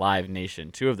Live Nation.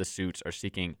 2 of the suits are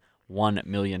seeking $1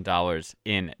 million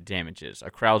in damages.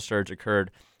 A crowd surge occurred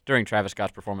during Travis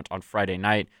Scott's performance on Friday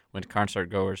night when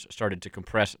concertgoers started to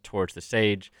compress towards the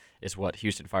stage, is what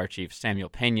Houston Fire Chief Samuel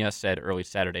Pena said early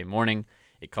Saturday morning.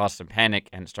 It caused some panic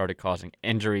and started causing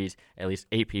injuries. At least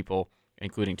 8 people,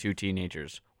 including 2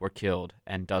 teenagers, were killed,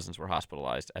 and dozens were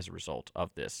hospitalized as a result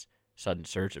of this sudden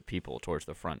surge of people towards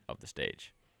the front of the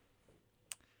stage.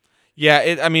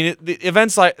 Yeah,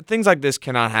 things like this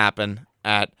cannot happen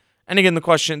at. And again,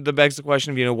 that begs the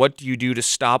question of, what do you do to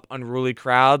stop unruly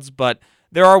crowds? But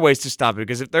there are ways to stop it,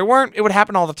 because if there weren't, it would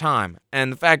happen all the time. And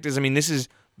the fact is, this is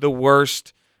the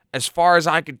worst, as far as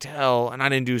I could tell, and I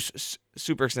didn't do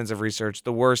super extensive research,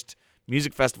 the worst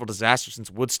music festival disaster since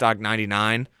Woodstock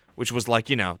 99, which was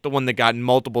the one that got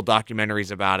multiple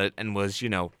documentaries about it and was,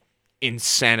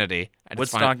 insanity.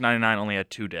 Woodstock 99 only had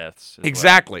 2 deaths.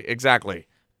 Exactly.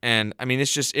 And,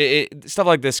 it's just, stuff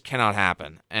like this cannot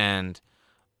happen. And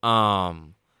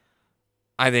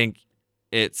I think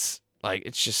it's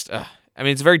just,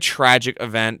 it's a very tragic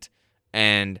event,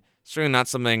 and certainly not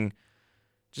something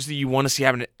just that you want to see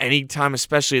happen at any time,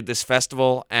 especially at this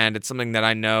festival. And it's something that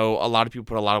I know a lot of people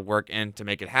put a lot of work in to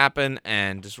make it happen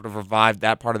and to sort of revive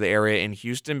that part of the area in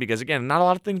Houston, because, again, not a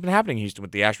lot of things have been happening in Houston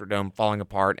with the Astrodome falling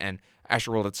apart and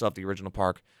Astroworld itself, the original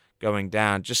park, going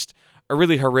down. Just a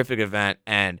really horrific event,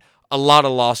 and a lot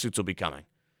of lawsuits will be coming.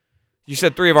 You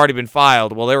said 3 have already been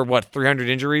filed. Well, there were, 300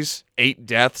 injuries, 8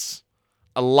 deaths?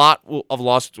 A lot of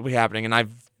lawsuits will be happening, and I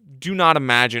do not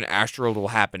imagine Astroworld will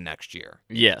happen next year.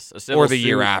 Yes, or the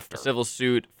year after. A civil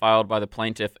suit filed by the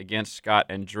plaintiff against Scott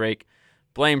and Drake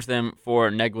blames them for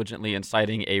negligently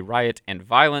inciting a riot and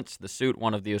violence. The suit,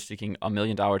 one of those seeking $1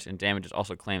 million in damages,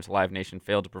 also claims Live Nation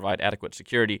failed to provide adequate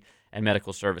security and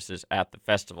medical services at the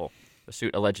festival. The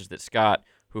suit alleges that Scott,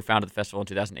 who founded the festival in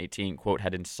 2018, quote,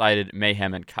 had incited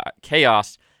mayhem and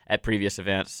chaos at previous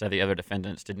events, said the other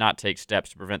defendants did not take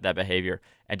steps to prevent that behavior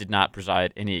and did not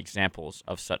provide any examples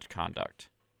of such conduct.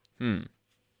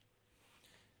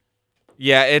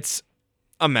 Yeah, it's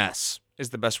a mess is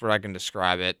the best word I can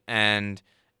describe it. And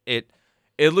it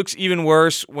looks even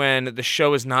worse when the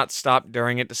show is not stopped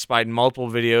during it, despite multiple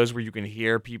videos where you can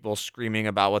hear people screaming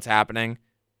about what's happening.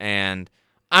 And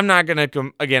I'm not going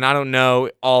to, again, I don't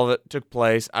know all that took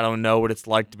place. I don't know what it's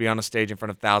like to be on a stage in front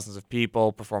of thousands of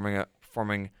people performing a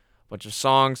bunch of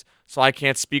songs. So I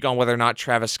can't speak on whether or not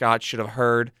Travis Scott should have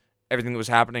heard everything that was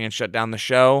happening and shut down the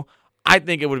show. I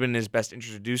think it would have been in his best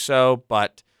interest to do so,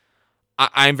 but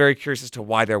I'm very curious as to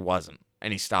why there wasn't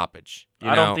any stoppage.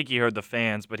 I don't think he heard the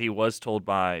fans, but he was told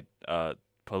by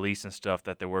police and stuff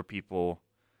that there were people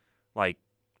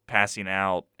passing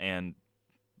out and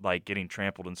getting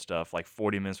trampled and stuff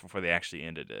 40 minutes before they actually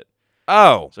ended it.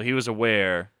 Oh. So he was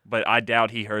aware, but I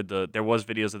doubt he heard there was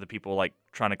videos of the people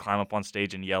trying to climb up on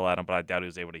stage and yell at him, but I doubt he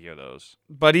was able to hear those.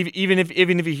 But even if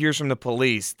he hears from the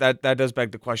police, that does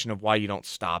beg the question of why you don't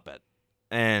stop it.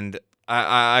 And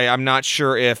I'm not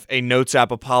sure if a Notes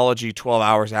app apology 12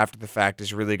 hours after the fact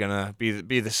is really going to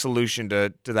be the solution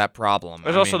to that problem.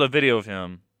 There's also the video of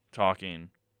him talking.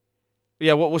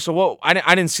 Yeah,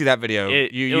 I didn't see that video.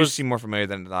 You seem more familiar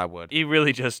than I would. He was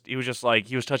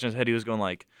touching his head. He was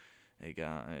going hey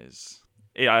guys.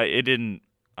 It didn't,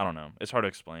 I don't know. It's hard to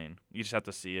explain. You just have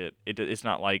to see it. It's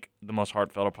not the most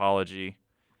heartfelt apology.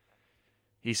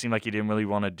 He seemed like he didn't really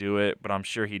want to do it, but I'm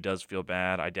sure he does feel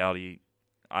bad. I doubt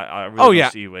I really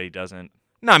don't see why he doesn't.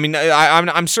 No,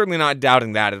 I'm certainly not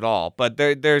doubting that at all. But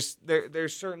there's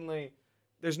certainly,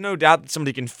 there's no doubt that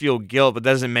somebody can feel guilt, but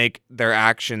doesn't make their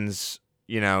actions,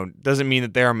 doesn't mean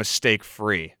that they're mistake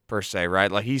free per se,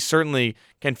 right? He certainly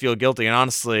can feel guilty, and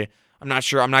honestly, I'm not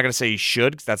sure. I'm not going to say he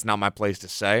should, because that's not my place to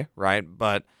say, right?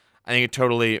 But I think it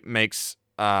totally makes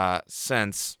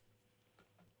sense.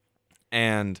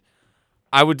 And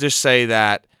I would just say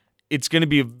that it's going to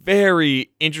be a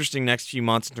very interesting next few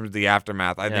months in terms of the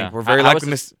aftermath. I think we're very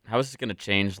likely. How is this going to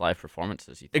change live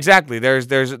performances? You think? Exactly.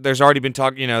 There's already been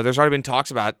talk. There's already been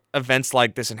talks about events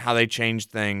like this and how they change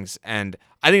things, and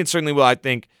I think it certainly will. I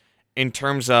think in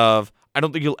terms of, I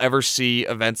don't think you'll ever see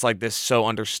events like this so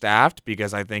understaffed,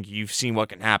 because I think you've seen what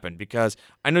can happen. Because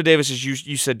I know, Davis, as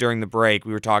you said during the break,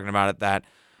 we were talking about it, that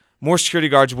more security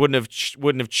guards wouldn't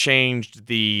have changed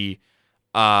the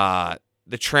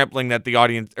the trampling that the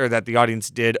audience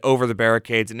did over the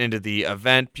barricades and into the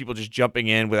event, people just jumping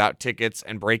in without tickets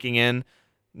and breaking in.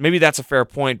 Maybe that's a fair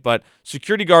point, but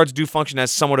security guards do function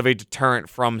as somewhat of a deterrent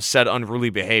from said unruly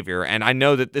behavior, and I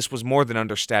know that this was more than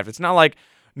understaffed. It's not like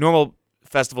normal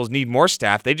festivals need more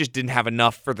staff. They just didn't have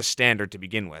enough for the standard to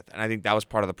begin with, and I think that was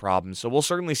part of the problem. So we'll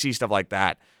certainly see stuff like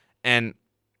that. And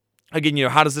again,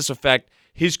 how does this affect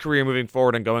his career moving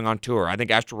forward and going on tour? I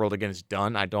think Astroworld, again, is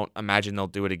done. I don't imagine they'll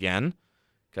do it again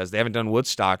because they haven't done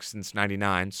Woodstock since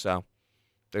 99, so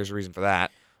there's a reason for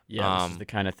that. Yeah, this is the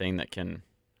kind of thing that can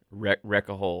wreck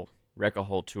a whole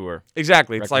tour.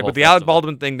 Exactly. It's like with the festival. Alec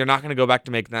Baldwin thing, they're not going to go back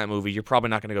to making that movie. You're probably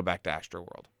not going to go back to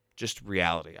Astroworld. Just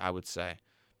reality, I would say.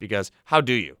 Because how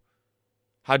do you?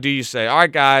 How do you say, all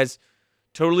right, guys,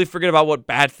 totally forget about what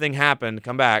bad thing happened,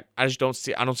 come back? I don't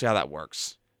see how that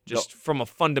works. Just from a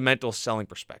fundamental selling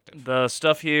perspective. The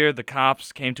stuff here, the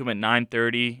cops came to him at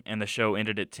 9:30, and the show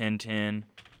ended at 10:10.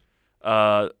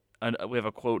 We have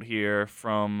a quote here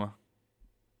from,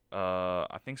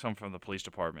 I think someone from the police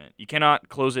department. You cannot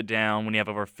close it down when you have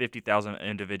over 50,000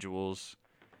 individuals.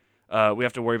 We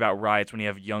have to worry about riots when you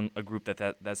have a group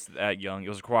that's that young. It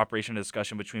was a cooperation and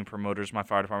discussion between promoters, my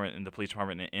fire department, and the police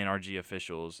department and NRG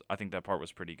officials. I think that part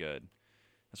was pretty good.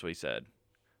 That's what he said.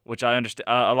 Which I understand.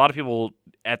 A lot of people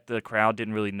at the crowd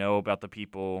didn't really know about the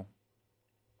people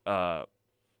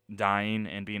dying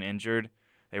and being injured.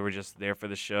 They were just there for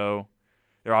the show.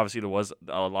 There was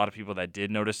a lot of people that did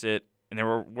notice it, and there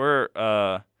were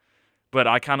but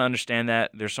I kind of understand that.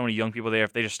 There's so many young people there.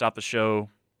 If they just stopped the show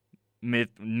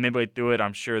midway through it,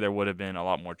 I'm sure there would have been a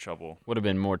lot more trouble. Would have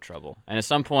been more trouble. And at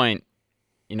some point,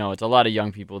 it's a lot of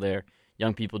young people there.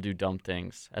 Young people do dumb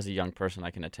things. As a young person, I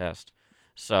can attest.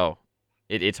 So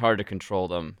it's hard to control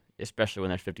them, especially when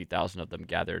there's 50,000 of them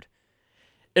gathered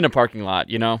in a parking lot,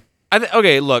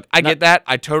 Okay, look, I get that.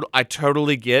 I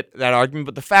totally get that argument,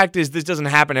 but the fact is this doesn't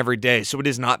happen every day, so it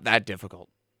is not that difficult.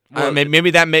 Well,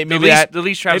 the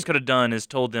least Travis could have done is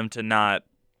told them to not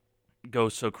go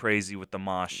so crazy with the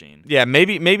moshing. Yeah,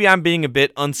 maybe I'm being a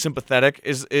bit unsympathetic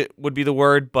would be the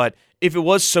word, but if it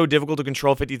was so difficult to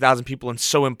control 50,000 people and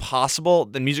so impossible,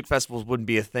 then music festivals wouldn't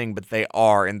be a thing, but they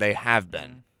are and they have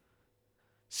been.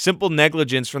 Simple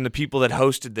negligence from the people that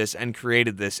hosted this and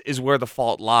created this is where the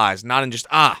fault lies, not in just,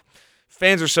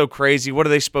 fans are so crazy, what are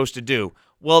they supposed to do?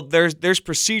 Well, there's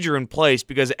procedure in place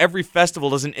because every festival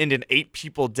doesn't end in 8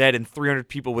 people dead and 300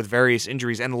 people with various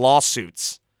injuries and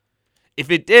lawsuits. If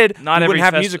it did, we wouldn't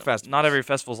have music festivals. Not every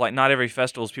festival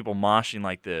is people moshing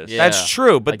like this. Yeah. That's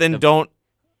true, but then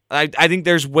I think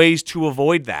there's ways to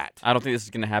avoid that. I don't think this is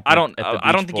going to happen. I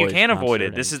don't think you can avoid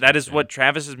it. That is what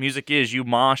Travis's music is. You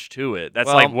mosh to it. That's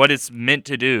what it's meant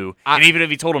to do. And even if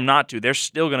he told them not to, they're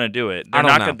still going to do it. They're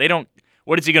not going. They don't.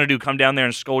 What is he going to do? Come down there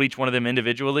and scold each one of them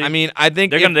individually? I mean, I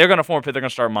think they're going to form a pit. They're going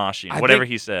to start moshing. Whatever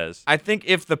he says. I think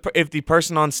if the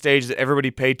person on stage that everybody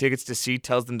paid tickets to see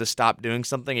tells them to stop doing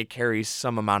something, it carries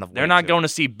some amount of weight. They're not going to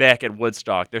see Beck at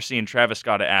Woodstock. They're seeing Travis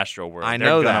Scott at Astroworld. I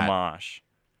know they're that. Going to mosh.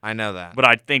 I know that. But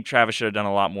I think Travis should have done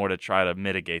a lot more to try to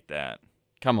mitigate that.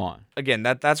 Come on. Again,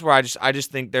 that's where I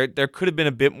just think there could have been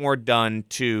a bit more done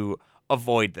to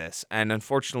avoid this, and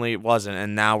unfortunately it wasn't,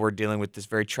 and now we're dealing with this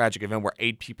very tragic event where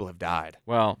 8 people have died.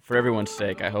 Well, for everyone's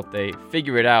sake, I hope they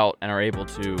figure it out and are able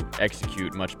to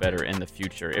execute much better in the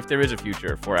future, if there is a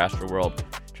future for Astroworld,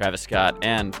 Travis Scott,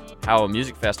 and how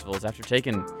music festivals, after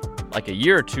taking like a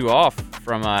year or 2 off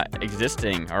from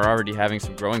existing, are already having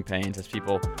some growing pains as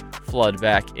people flood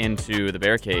back into the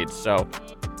barricades. So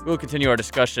we'll continue our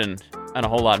discussion and a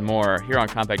whole lot more here on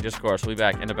Compact Discourse. We'll be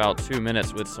back in about 2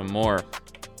 minutes with some more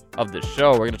of the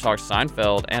show. We're going to talk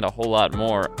Seinfeld and a whole lot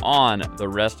more on the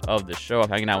rest of the show. I'm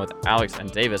hanging out with Alex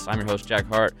and Davis. I'm your host, Jack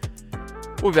Hart.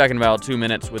 We'll be back in about 2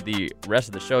 minutes with the rest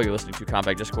of the show. You're listening to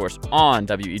Compact Discourse on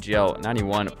WEGL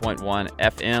 91.1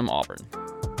 FM Auburn.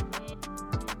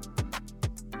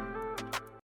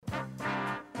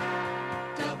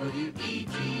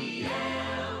 WEGL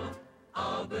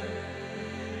Auburn.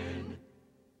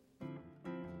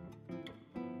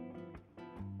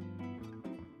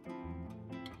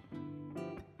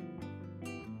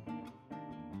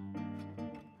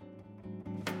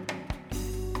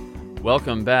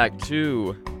 Welcome back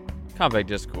to Compact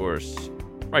Discourse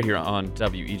right here on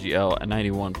WEGL at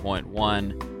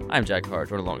 91.1. I'm Jack Hart,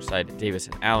 joined alongside Davis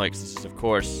and Alex. This is, of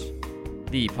course,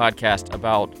 the podcast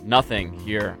about nothing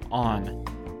here on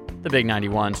the Big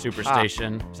 91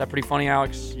 Superstation. Is that pretty funny,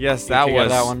 Alex? Yes, that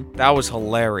was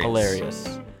hilarious.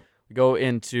 Hilarious. We go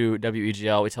into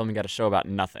WEGL. We tell them we got a show about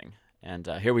nothing, and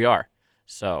here we are.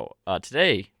 So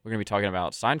today we're going to be talking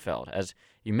about Seinfeld. As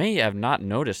you may have not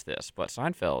noticed this, but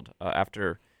Seinfeld,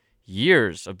 after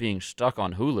years of being stuck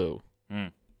on Hulu,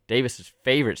 Davis's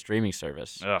favorite streaming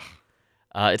service. Ugh.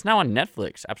 It's now on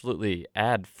Netflix, absolutely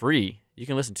ad-free. You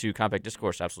can listen to Compact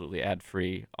Discourse absolutely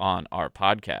ad-free on our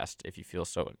podcast if you feel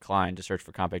so inclined to search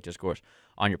for Compact Discourse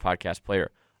on your podcast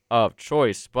player of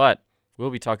choice. But we'll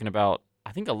be talking about,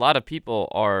 I think a lot of people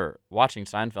are watching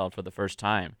Seinfeld for the first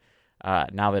time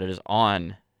now that it is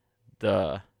on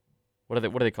the, what do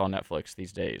they call Netflix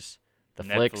these days? The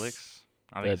Netflix? Flicks?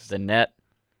 I think The net?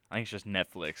 I think it's just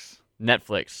Netflix.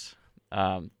 Netflix.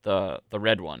 The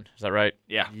red one. Is that right?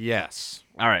 Yeah. Yes.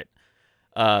 All right.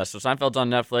 So Seinfeld's on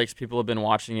Netflix. People have been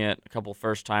watching it. A couple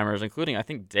first-timers, including, I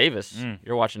think, Davis.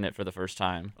 You're watching it for the first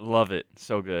time. Love it.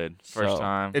 So good. First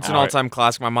time. It's an all-time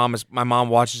classic. My mom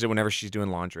watches it whenever she's doing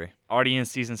laundry. Already in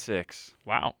season 6.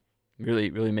 Wow.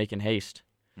 Really, really making haste.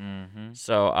 Mm-hmm.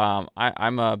 So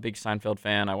I'm a big Seinfeld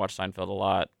fan. I watch Seinfeld a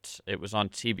lot. It was on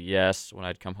TBS when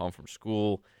I'd come home from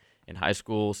school in high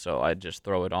school, so I'd just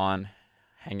throw it on,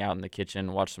 hang out in the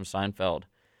kitchen, watch some Seinfeld.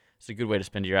 It's a good way to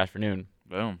spend your afternoon.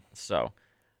 Boom. So,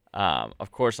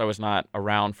 of course, I was not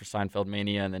around for Seinfeld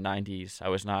Mania in the 90s. I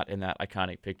was not in that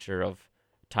iconic picture of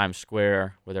Times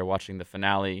Square where they're watching the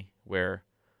finale where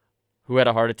who had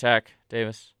a heart attack,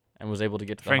 Davis, and was able to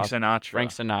get to Frank the Sinatra.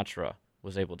 Frank Sinatra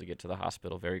was able to get to the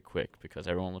hospital very quick because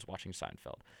everyone was watching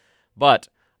Seinfeld. But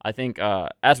I think,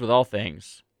 as with all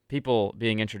things, people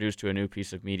being introduced to a new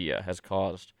piece of media has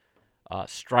caused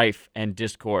strife and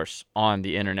discourse on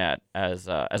the internet, as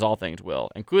all things will,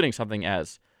 including something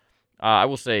as, I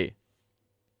will say,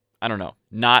 I don't know,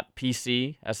 not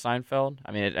PC as Seinfeld.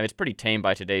 I mean, it's pretty tame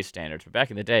by today's standards, but back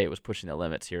in the day, it was pushing the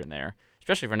limits here and there,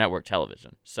 especially for network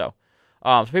television. So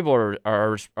people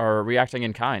are reacting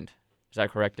in kind. Is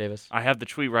that correct, Davis? I have the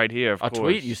tweet right here, of course.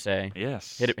 Tweet, you say?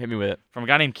 Yes. Hit me with it. From a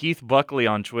guy named Keith Buckley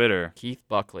on Twitter. Keith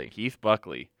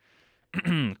Buckley.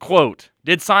 Quote,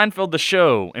 did Seinfeld the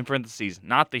show, in parentheses,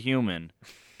 not the human,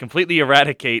 completely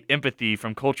eradicate empathy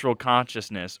from cultural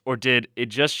consciousness, or did it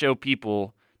just show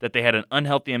people that they had an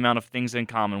unhealthy amount of things in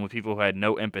common with people who had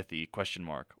no empathy, ?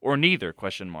 Or neither, ?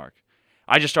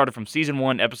 I just started from season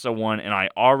 1, episode 1, and I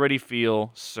already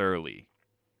feel surly.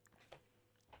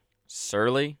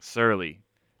 Surly? Surly.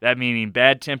 That meaning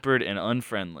bad-tempered and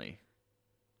unfriendly.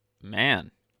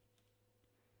 Man.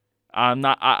 I'm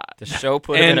not... The show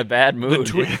put him in a bad mood.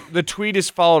 The tweet is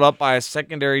followed up by a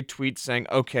secondary tweet saying,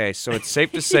 okay, so it's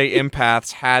safe to say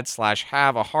empaths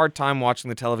had/have a hard time watching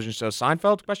the television show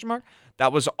Seinfeld, ?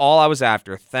 That was all I was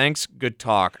after. Thanks, good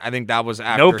talk. I think that was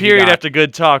after No period after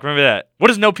good talk. Remember that. What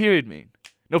does no period mean?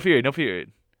 No period.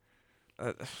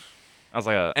 I was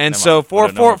like, and so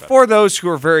for those who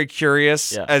are very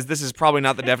curious, as this is probably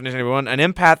not the definition of everyone, an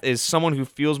empath is someone who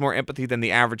feels more empathy than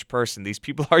the average person. These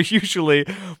people are usually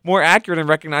more accurate in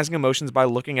recognizing emotions by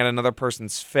looking at another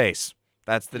person's face.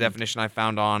 That's the definition I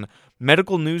found on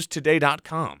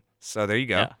medicalnewstoday.com. So there you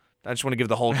go. Yeah. I just want to give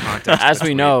the whole context. As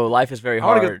we know, life is very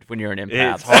hard when you're an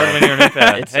empath. It's hard when you're an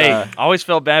empath. Hey, I always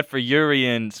felt bad for Yuri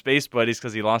and Space Buddies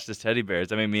because he lost his teddy bears.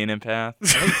 That made me an empath.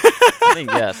 I think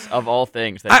yes, of all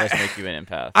things, that does make you an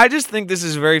empath. I just think this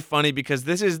is very funny because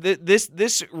this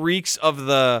reeks of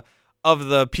the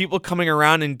people coming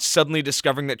around and suddenly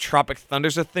discovering that Tropic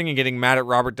Thunder's a thing and getting mad at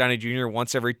Robert Downey Jr.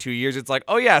 once every 2 years. It's like,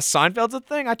 oh yeah, Seinfeld's a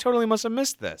thing? I totally must have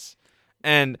missed this.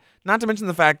 And not to mention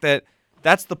the fact that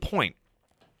that's the point.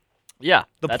 Yeah.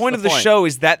 The point of the show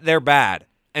is that they're bad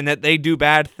and that they do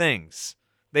bad things.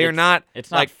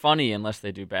 It's not funny unless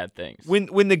they do bad things.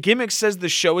 When the gimmick says the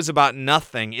show is about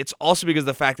nothing, it's also because of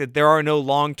the fact that there are no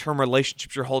long-term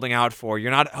relationships you're holding out for.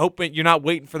 You're not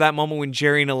waiting for that moment when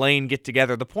Jerry and Elaine get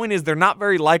together. The point is they're not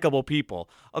very likable people,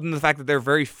 other than the fact that they're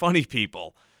very funny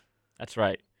people. That's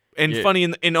right. And funny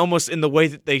in almost in the way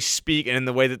that they speak and in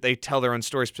the way that they tell their own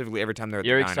story, specifically every time they're at the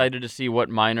diner. You're excited to see what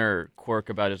minor quirk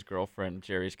about his girlfriend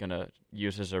Jerry's going to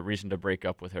use as a reason to break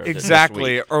up with her.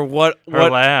 Exactly. This week. Or what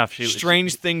laugh.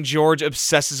 Strange thing George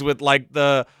obsesses with,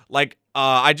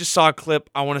 I just saw a clip,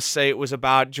 I want to say it was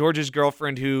about George's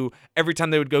girlfriend who, every time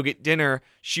they would go get dinner,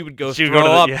 she would throw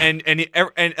up. And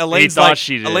Elaine's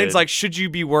like, should you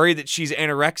be worried that she's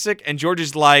anorexic? And George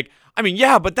is like, I mean,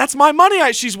 yeah, but that's my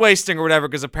money she's wasting or whatever,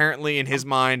 because apparently in his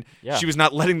mind, she was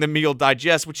not letting the meal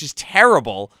digest, which is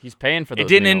terrible. He's paying for those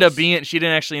She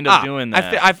didn't actually end up doing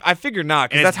that. I figured not,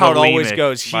 because that's how it always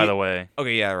goes. By the way.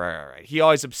 Okay, yeah, right. He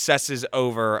always obsesses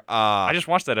over... I just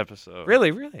watched that episode.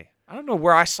 Really? I don't know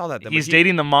where I saw that. He's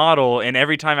dating the model, and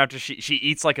every time after she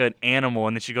eats like an animal,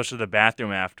 and then she goes to the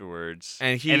bathroom afterwards.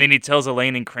 And then he tells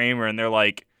Elaine and Kramer, and they're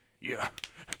like, yeah,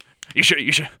 you should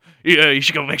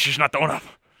go make sure she's not throwing up.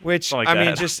 Which, I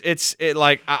mean,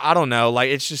 I don't know.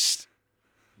 Like, it's just,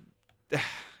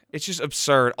 It's just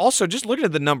absurd. Also, just looking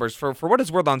at the numbers, for what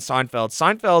it's worth on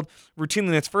Seinfeld routinely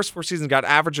in its first 4 seasons got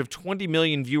average of 20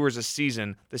 million viewers a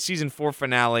season. The season 4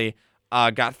 finale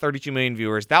got 32 million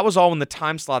viewers. That was all when the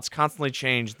time slots constantly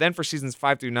changed. Then for seasons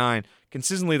 5 through 9,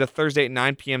 consistently the Thursday at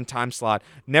 9 p.m. time slot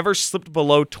never slipped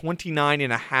below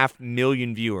 29.5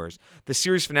 million viewers. The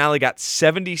series finale got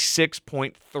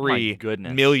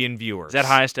 76.3 million viewers. Is that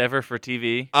highest ever for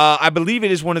TV? I believe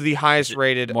it is one of the highest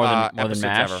rated more than episodes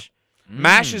MASH? ever.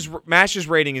 MASH's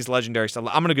rating is legendary stuff.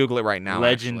 I'm gonna Google it right now.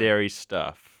 Legendary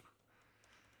stuff.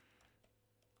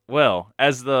 Well,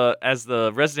 as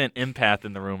the resident empath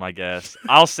in the room, I guess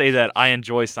I'll say that I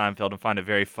enjoy Seinfeld and find it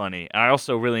very funny. And I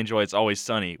also really enjoy It's Always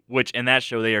Sunny, which in that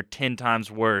show they are 10 times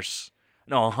worse,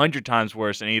 100 times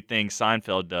worse than anything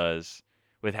Seinfeld does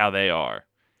with how they are.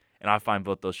 And I find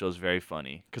both those shows very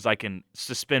funny because I can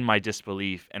suspend my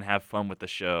disbelief and have fun with the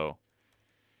show.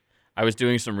 I was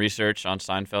doing some research on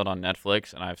Seinfeld on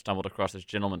Netflix, and I've stumbled across this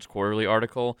Gentleman's Quarterly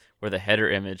article where the header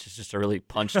image is just a really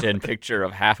punched-in picture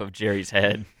of half of Jerry's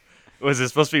head. Was it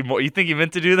supposed to be more? You think he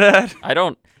meant to do that? I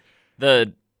don't.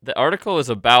 The article is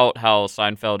about how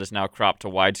Seinfeld is now cropped to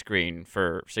widescreen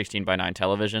for 16:9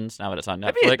 televisions now that it's on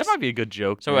Netflix. That might be a good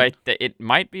joke. So it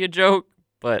might be a joke,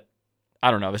 but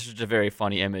I don't know. This is just a very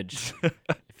funny image.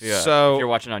 If you're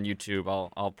watching on YouTube,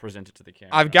 I'll present it to the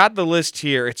camera. I've got the list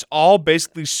here. It's all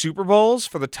basically Super Bowls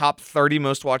for the top 30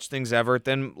 most watched things ever.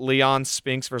 Then Leon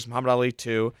Spinks versus Muhammad Ali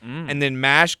 2. And then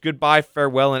MASH, Goodbye,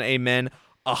 Farewell, and Amen.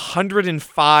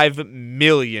 105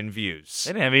 million views.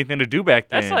 They didn't have anything to do back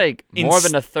then. That's like more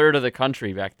than a third of the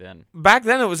country back then. Back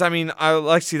then it was, that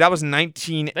was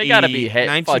 1980. They got to be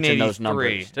fudging those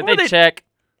numbers. Did they check?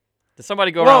 Did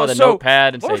somebody go around with a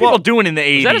notepad and say, what were people doing in the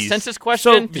 80s? Is that a census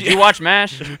question? Did you watch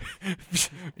MASH?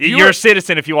 You're a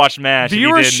citizen if you watch MASH.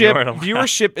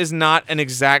 Viewership is not an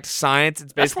exact science.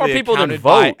 It's basically more people than accounted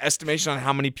vote. by estimation on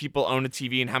how many people own a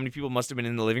TV and how many people must have been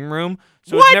in the living room.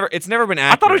 So What? it's never been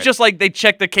accurate. I thought it was just like they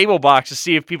checked the cable box to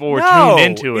see if people were tuned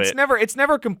into it. It's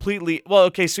never completely. Well,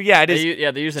 okay, so yeah, it is.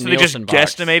 They use a So they just Nielsen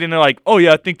box. guesstimate and they're like, oh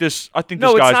yeah, I think this guy's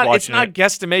watching It's not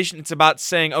guesstimation. It's about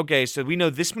saying, okay, so we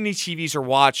know this many TVs are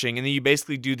watching, and then you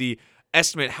basically do the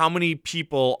estimate how many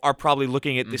people are probably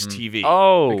looking at this TV.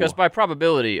 Oh. Because by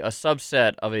probability, a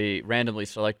subset of a randomly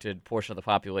selected portion of the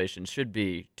population should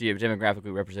be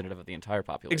demographically representative of the entire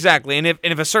population. Exactly, and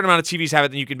if a certain amount of TVs have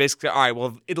it, then you can basically say, all right,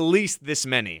 well, at least this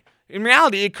many. In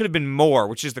reality, it could have been more,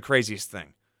 which is the craziest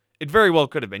thing. It very well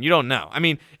could have been. You don't know. I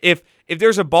mean, if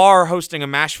there's a bar hosting a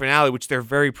MASH finale, which there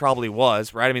very probably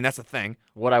was, right? I mean, that's a thing.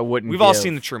 What I wouldn't We've all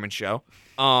seen The Truman Show.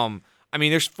 I mean,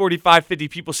 there's 45, 50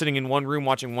 people sitting in one room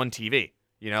watching one TV.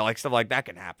 Like stuff like that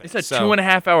can happen. It's a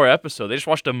 2.5-hour episode. They just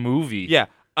watched a movie. Yeah.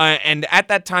 And at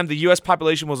that time, the U.S.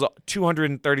 population was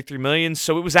 233 million,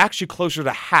 so it was actually closer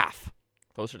to half.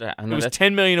 Closer to half. It was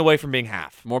 10 million away from being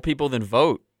half. More people than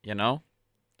vote,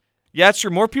 Yeah, that's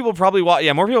true. More people probably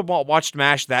watched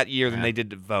MASH that year than they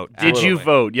did to vote. Did you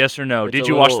vote? Yes or no? Did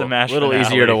you watch the MASH? A little finale?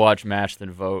 easier to watch MASH than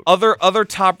vote. Other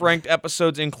top ranked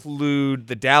episodes include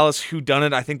the Dallas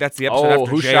Whodunit. I think that's the episode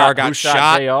after JR got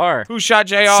shot. JR? Who shot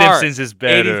JR? Simpsons is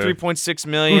better. 83.6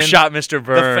 million. Who shot Mr.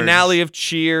 Burns? The finale of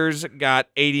Cheers got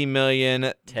 80 million.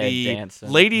 Ted Danson.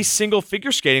 Ladies single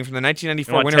figure skating from the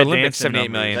 1994 Winter Ted Olympics, Danson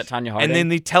 78 million. Is that Tanya Harding? And then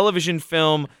the television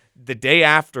film The Day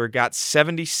After got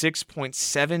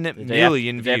 76.7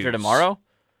 million views. The day after tomorrow?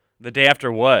 The day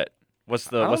after what? What's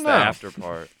the know. after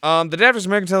part? The Day After is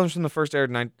American television from the first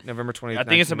aired November 20th. I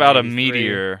think it's about a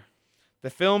meteor. The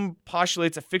film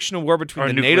postulates a fictional war between Or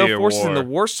the nuclear NATO forces and the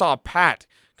war. Warsaw Pact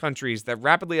countries that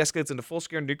rapidly escalates into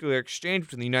full-scale nuclear exchange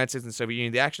between the United States and the Soviet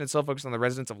Union. The action itself focuses on the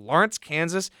residents of Lawrence,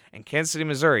 Kansas, and Kansas City,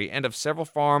 Missouri, and of several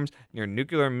farms near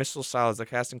nuclear missile silos. The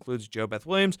cast includes Joe Beth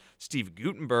Williams, Steve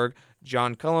Gutenberg,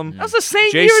 John Cullum, That's the same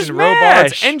year as Jason MASH.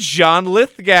 Robards, and John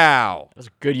Lithgow. That was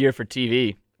a good year for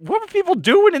TV. What were people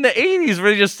doing in the 80s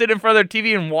where they just sit in front of their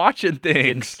TV and watching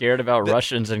Getting things? scared about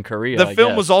Russians in Korea. The I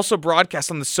film guess. was also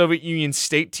broadcast on the Soviet Union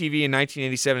state TV in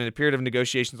 1987 in a period of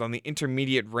negotiations on the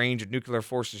Intermediate Range of Nuclear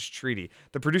Forces Treaty.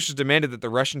 The producers demanded that the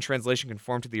Russian translation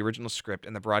conform to the original script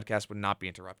and the broadcast would not be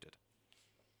interrupted.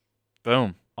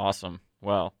 Boom. Awesome.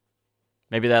 Well,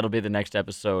 maybe that'll be the next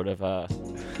episode of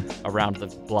Around the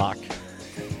Block.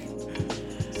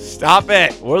 Stop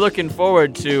it! We're looking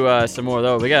forward to some more,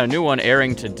 though. We got a new one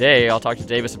airing today. I'll talk to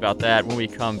Davis about that when we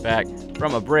come back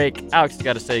from a break. Alex has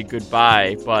got to say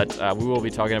goodbye, but we will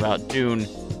be talking about Dune,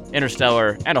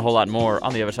 Interstellar, and a whole lot more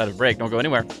on the other side of the break. Don't go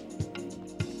anywhere.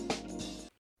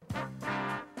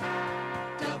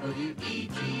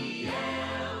 WEGL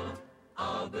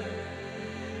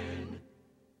Auburn.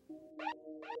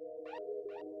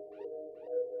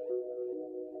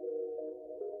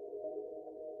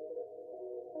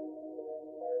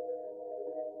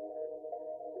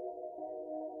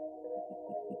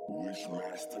 Hold up,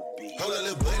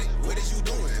 little buddy, what is you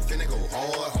doing? Finna go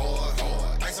hard, hard,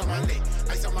 hard. Ice on my neck,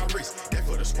 ice on my wrist. That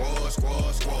for the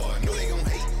squad. Know they gon'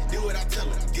 hate, do what I tell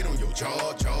them. Get on your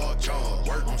jaw.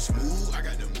 Work on smooth, I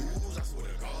got the moves, I swear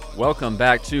to God. Welcome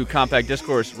back to Compact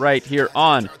Discourse right here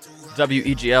on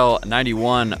WEGL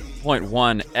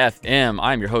 91.1 FM.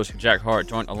 I'm your host, Jack Hart,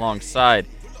 joined alongside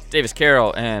Davis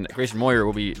Carroll, and Grayson Moyer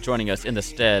will be joining us in the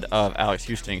stead of Alex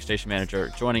Houston, station manager,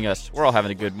 joining us. We're all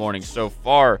having a good morning so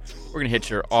far. We're going to hit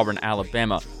your Auburn,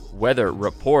 Alabama weather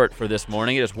report for this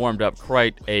morning. It has warmed up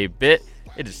quite a bit.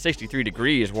 It is 63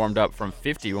 degrees, warmed up from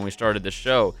 50 when we started the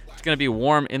show. It's going to be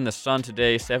warm in the sun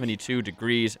today, 72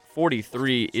 degrees.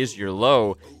 43 is your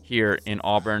low here in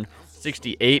Auburn.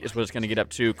 68 is what it's going to get up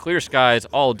to. Clear skies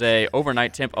all day.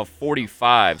 Overnight temp of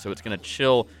 45, so it's going to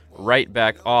chill right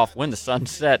back off when the sun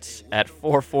sets at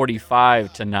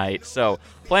 4:45 tonight. So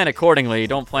plan accordingly.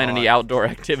 Don't plan any outdoor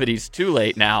activities too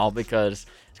late now because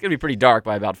it's going to be pretty dark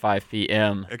by about 5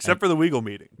 p.m. Except for the Weagle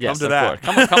meeting. Yes, come to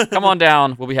that. Come on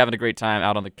down. We'll be having a great time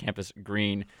out on the campus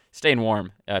green. Staying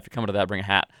warm. If you're coming to that, bring a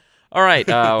hat. All right,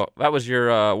 that was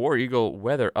your War Eagle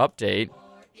weather update.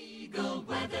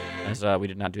 As we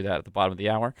did not do that at the bottom of the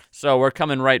hour. So we're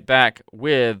coming right back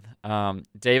with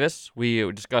Davis.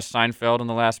 We discussed Seinfeld in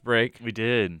the last break. We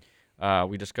did.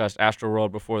 We discussed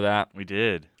Astroworld before that. We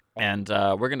did. And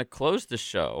we're going to close the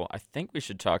show. I think we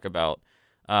should talk about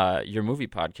your movie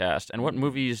podcast and what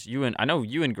movies I know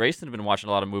you and Grayson have been watching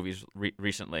a lot of movies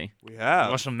recently. We We have.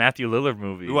 watched some Matthew Lillard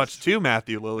movies. We watched two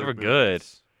Matthew Lillard They were movies. good.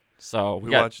 So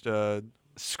We got watched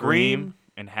Scream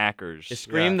and Hackers. Is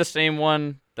Scream yeah. the same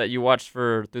one that you watched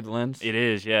for Through the Lens? It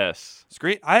is, yes.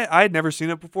 Scream. I had never seen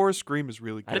it before. Scream is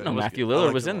really good. I didn't know It was Matthew good. I Lillard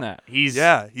liked was it a in lot.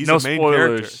 that. He's no a main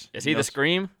spoilers. character. Is he the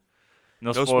Scream?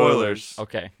 No No spoilers. spoilers.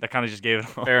 Okay, That kind of just gave it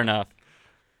all. fair enough.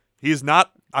 He's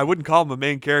not. I wouldn't call him a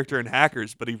main character in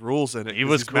Hackers, but he rules in it. He 'cause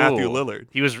was he's cool. Matthew Lillard.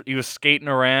 He was skating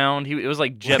around. It was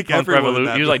like Jet Like Punk everyone in Revolution.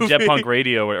 that He was like Jet movie. Punk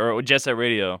Radio or Jet Set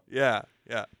Radio. Yeah.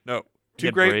 No, He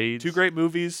had braids. two great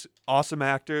movies. Awesome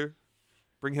actor.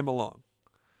 Bring him along.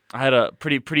 I had a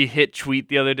pretty hit tweet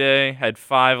the other day. Had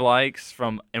 5 likes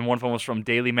and one of them was from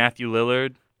Daily Matthew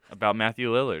Lillard about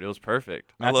Matthew Lillard. It was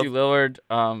perfect. Matthew Lillard,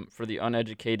 for the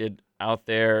uneducated out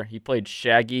there, he played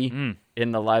Shaggy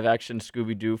in the live-action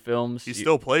Scooby-Doo films. He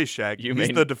still plays Shaggy. you He's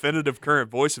may- the definitive current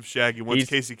voice of Shaggy. Once He's-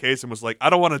 Casey Kasem was like, I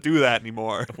don't want to do that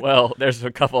anymore. Well, there's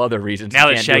a couple other reasons Now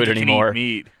he that can't Shaggy do it can anymore. eat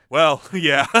meat. Well,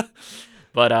 yeah.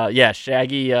 But yeah,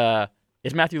 Shaggy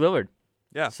is Matthew Lillard.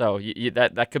 Yeah. So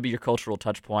that could be your cultural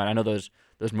touch point. I know those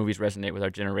movies resonate with our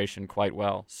generation quite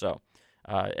well. So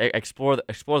explore the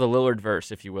Lillard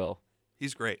verse, if you will.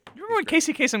 He's great. Remember when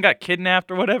Casey Kasem got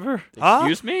kidnapped or whatever? Huh?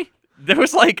 Excuse me? There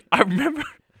was I remember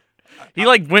he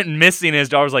went missing. And his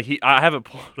daughter was like, I have it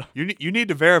pulled up. You need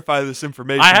to verify this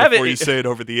information I have before it. you say it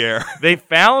over the air. They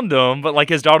found him, but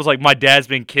his daughter was like, my dad's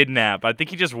been kidnapped. I think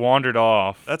he just wandered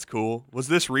off. That's cool. Was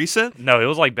this recent? No, it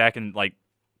was back in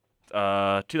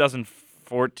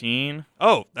 2014.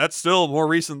 Oh, that's still more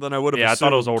recent than I would have Yeah, I assumed.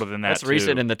 thought it was older than that. That's too.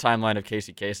 recent in the timeline of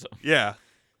Casey Kasem. Yeah.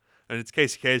 And it's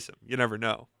Casey Kasem. You never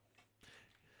know.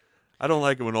 I don't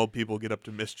like it when old people get up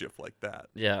to mischief like that.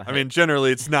 Yeah. I mean,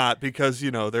 generally it's not because,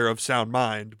 they're of sound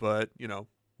mind, but,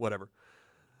 whatever.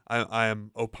 I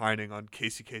am opining on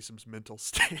Casey Kasem's mental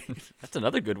state. That's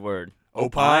another good word.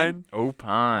 Opine?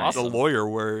 Opine. It's a lawyer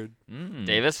word.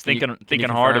 Davis, can you thinking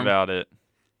hard confirm? about it.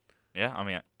 Yeah, I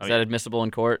mean, Is that admissible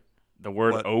in court? the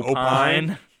word What, opine.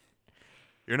 opine?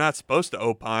 You're not supposed to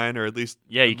opine, or at least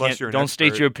Yeah, you unless can't. you're an Don't state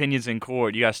expert. your opinions in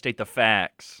court. You gotta state the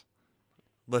facts.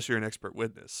 Unless you're an expert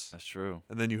witness. That's true.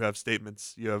 And then you have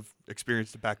statements, you have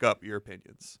experience to back up your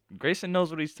opinions. Grayson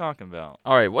knows what he's talking about.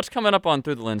 All right, what's coming up on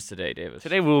Through the Lens today, Davis?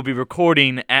 Today we will be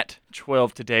recording at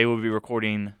 12. Today we'll be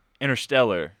recording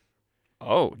Interstellar.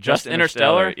 Oh, just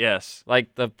Interstellar? Yes.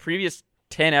 Like the previous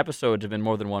 10 episodes have been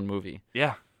more than one movie.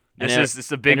 Yeah. And This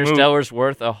is a big movie. Interstellar's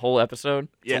worth a whole episode?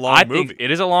 It's a Yeah, long I movie. think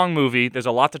it is a long movie. There's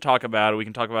a lot to talk about. We're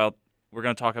going to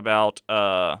talk about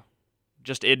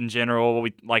just it in general, what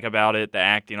we like about it, the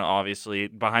acting, obviously,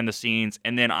 behind the scenes.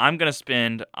 And then I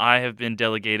have been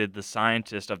delegated the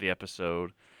scientist of the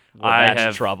episode. Well,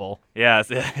 that's trouble. Yeah,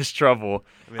 it's trouble.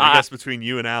 I mean, I guess between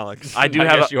you and Alex. I do I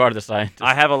have guess you are the scientist.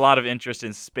 I have a lot of interest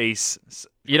in space.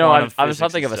 You know, quantum I was physics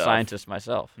something of and a stuff. scientist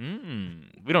myself.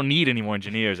 We don't need any more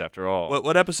engineers after all.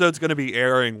 What episode's going to be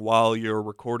airing while you're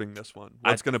recording this one?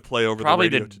 What's going to play over Probably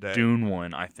the radio the today? Dune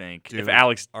one, I think. Dune. If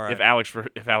Alex, All right. if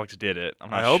Alex did it,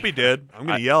 I'm not I hope sure. he did. I'm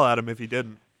going to yell at him if he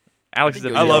didn't. Alex I is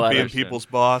think a you'll I yell love at being him. people's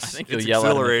boss. I think it's you'll yell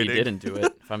at him if exhilarating. he didn't do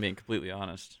it, if I'm being completely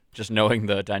honest. Just knowing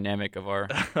the dynamic of our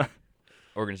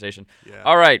organization. Yeah.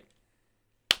 All right.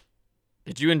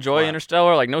 Did you enjoy Wow.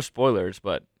 Interstellar? Like, no spoilers,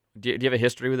 but Do you have a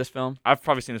history with this film? I've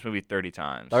probably seen this movie 30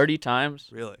 times. 30 times?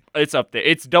 Really? It's up there.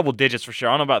 It's double digits for sure.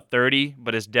 I don't know about 30,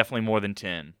 but it's definitely more than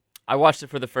 10. I watched it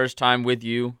for the first time with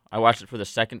you. I watched it for the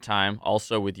second time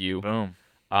also with you. Boom.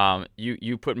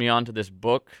 You put me onto this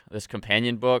book, this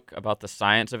companion book about the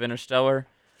science of Interstellar,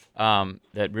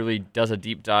 that really does a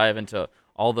deep dive into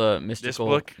all the mystical,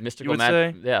 book, you would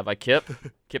say? Yeah, by Kip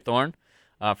Thorne.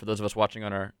 For those of us watching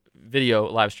on our video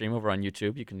live stream over on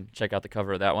YouTube, you can check out the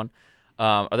cover of that one.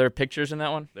 Are there pictures in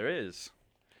that one? There is.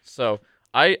 So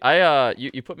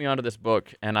you put me onto this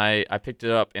book, and I picked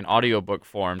it up in audiobook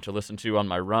form to listen to on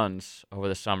my runs over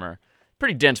the summer.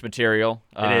 Pretty dense material.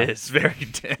 It is very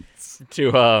dense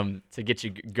to get you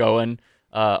going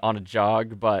on a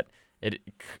jog, but it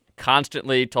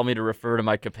constantly told me to refer to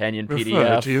my companion PDF.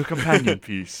 Refer to your companion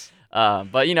piece.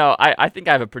 But I think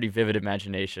I have a pretty vivid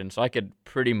imagination, so I could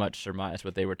pretty much surmise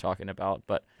what they were talking about.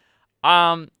 But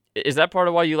is that part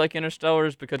of why you like Interstellar?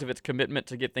 Is because of its commitment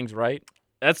to get things right?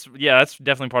 That's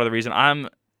definitely part of the reason.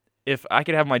 If I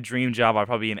could have my dream job, I'd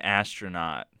probably be an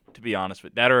astronaut, to be honest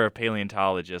with that, or a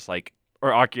paleontologist,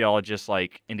 or archaeologist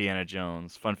like Indiana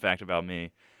Jones. Fun fact about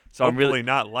me. So Hopefully I'm really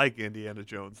not like Indiana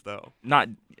Jones, though. not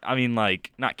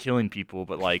killing people,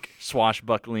 but like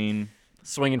swashbuckling,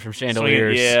 Swinging from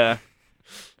chandeliers. yeah,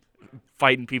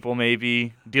 fighting people,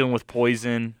 maybe dealing with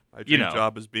poison. My dream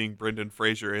job is being Brendan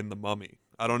Fraser in The Mummy.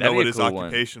 I don't know That'd be what a his cool one.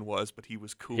 occupation was, but he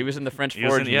was cool. He was in the French He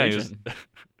was in- Forge yeah, he Legion.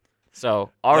 So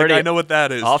already I know what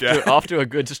that is, off Jack. to a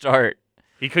good start.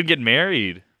 He could get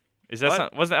married. Is that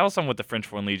What? wasn't that was something with the French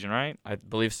Foreign Legion, right? I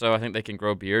believe so. I think they can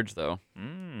grow beards though.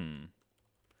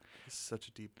 This is such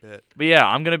a deep bit. But yeah,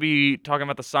 I'm gonna be talking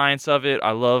about the science of it.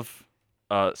 I love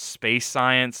space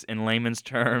science in layman's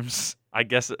terms, I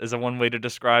guess is a one way to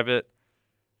describe it.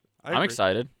 I'm agree.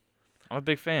 excited. I'm a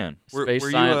big fan. Space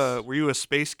science. Were you a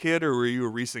space kid or were you a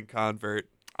recent convert?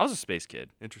 I was a space kid.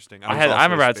 Interesting. I was also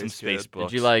remember a I had some kid. space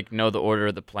books. Did you know the order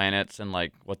of the planets and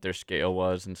what their scale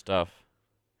was and stuff?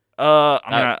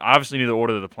 I obviously knew the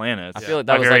order of the planets. I feel like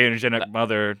that my was very like- energetic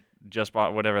mother just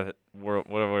bought whatever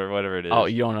it is. Oh,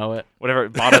 you don't know it. Whatever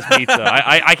bought us pizza.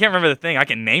 I can't remember the thing. I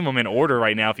can name them in order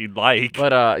right now if you'd like.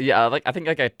 But yeah, I think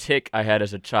a tick I had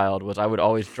as a child was I would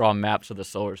always draw maps of the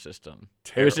solar system.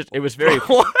 It was very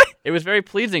it was very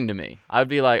pleasing to me. I'd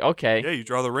be like, okay, Yeah, you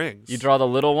draw the rings. you draw the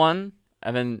little one,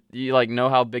 and then you know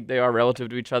how big they are relative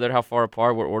to each other, how far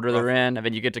apart, what order they're in, and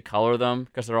then you get to color them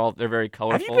because they're very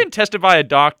colorful. Have you been tested by a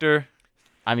doctor?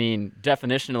 I mean,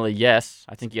 definitionally, yes.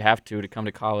 I think you have to come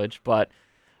to college, but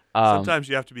Sometimes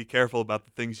you have to be careful about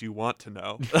the things you want to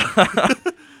know.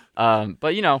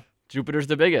 but Jupiter's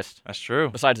the biggest That's true.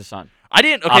 besides the sun. I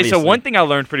didn't. Okay, Obviously. so one thing I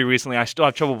learned pretty recently, I still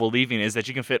have trouble believing, is that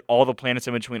you can fit all the planets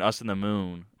in between us and the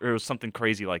moon, or it was something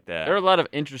crazy like that. There are a lot of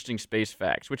interesting space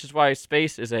facts, which is why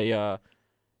space is a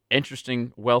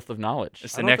interesting wealth of knowledge.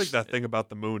 It's I the don't next. think that thing about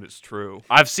the moon is true.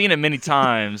 I've seen it many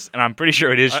times, and I'm pretty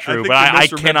sure it is I true, think but you're I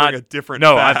misremembering cannot. a different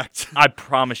No, fact. I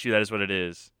promise you that is what it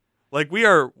is.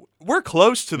 We're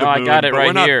close to the No, I moon, got it but right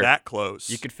we're not here. that close.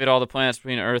 You could fit all the planets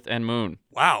between Earth and Moon.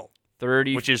 Wow.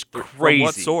 30, Which is From crazy.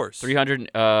 what source?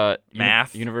 300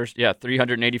 Math? universe. Yeah,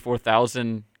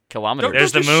 384,000 kilometers.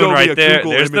 There's the Just moon show me right a there.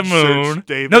 Google There's the image search, moon.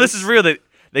 Davis. No, this is real.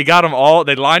 They got them all.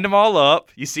 They lined them all up.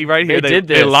 You see right here. They did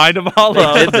this. They lined them all They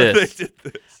up. did this. They did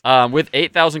this. With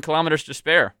 8,000 kilometers to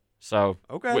spare. So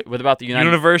Okay. with about the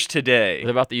Universe today. with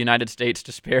about the United States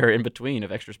to spare in between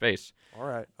of extra space. All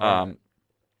right.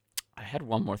 I had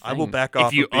one more thing. I will back off.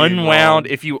 If you of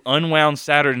being unwound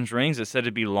Saturn's rings, it said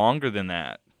it'd be longer than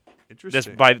that. wrong.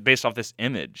 Interesting. Based off this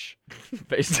image.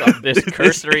 based on this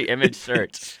cursory image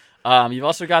search. You've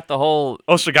also got the whole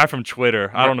Oh, it's a guy from Twitter.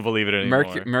 I don't believe it anymore.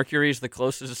 Mercury's the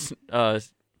closest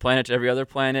planet to every other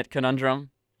planet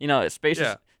conundrum. Space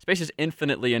is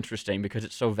infinitely interesting because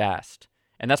it's so vast,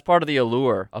 and that's part of the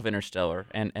allure of Interstellar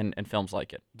and films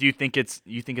like it. Do you think it's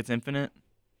infinite?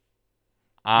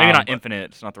 Maybe not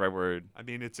infinite. It's not the right word. I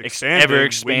mean, it's Ever expanding.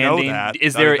 expanding. We know that.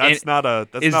 Is there That's not a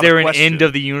end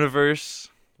of the universe?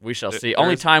 We shall see. There's-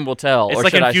 Only time will tell. It's or like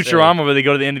should in I say, Futurama where they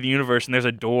go to the end of the universe and there's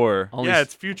a door. Only, Yeah,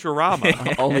 it's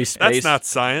Futurama. only space. That's not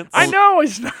science. I know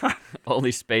it's not.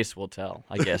 Only space will tell.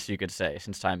 I guess you could say,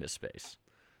 since time is space.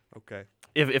 Okay.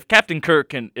 If Captain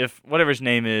Kirk if whatever his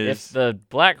name If is, the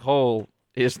black hole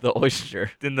is the oyster,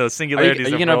 then the are singularities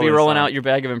you of going to be rolling rolling side. out your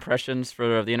bag of impressions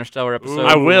for the Interstellar episode? Ooh.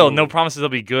 I will. No promises they'll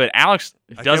be good. Alex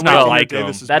I does can't wait not to hear like them.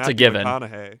 Davis's That's a Matthew given.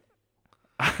 McConaughey.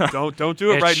 Don't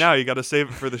do it right now. You got to save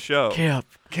it for the show. Kip.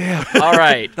 All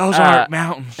right. Those aren't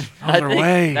mountains. Those I are think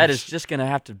waves. that is just going to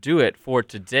have to do it for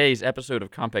today's episode of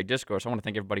Compact Discourse. I want to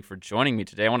thank everybody for joining me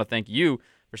today. I want to thank you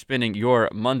for spending your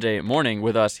Monday morning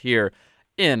with us here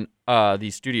in the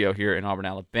studio here in Auburn,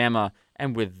 Alabama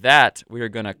And with that, we are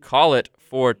going to call it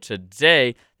for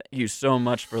today. Thank you so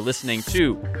much for listening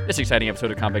to this exciting episode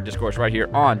of Compact Discourse right here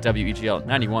on WEGL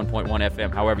 91.1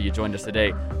 FM, however you joined us today,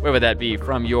 whether that be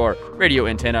from your radio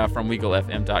antenna, from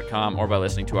WeagleFM.com, or by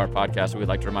listening to our podcast. We'd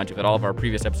like to remind you that all of our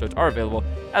previous episodes are available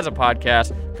as a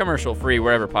podcast, commercial-free,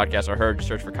 wherever podcasts are heard. Just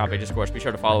search for Compact Discourse. Be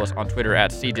sure to follow us on Twitter at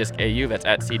CDiscAU. That's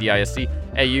at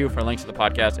CDISCAU for links to the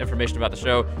podcast, information about the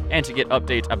show, and to get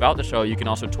updates about the show. You can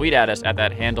also tweet at us at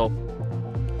that handle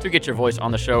to get your voice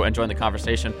on the show and join the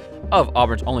conversation of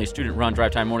Auburn's only student-run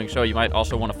drive time morning show. You might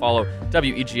also want to follow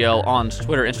WEGL on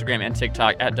Twitter, Instagram, and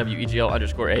TikTok at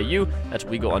WEGL_AU. That's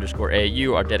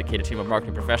Weagle_AU. Our dedicated team of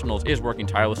marketing professionals is working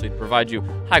tirelessly to provide you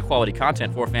high-quality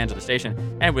content for fans of the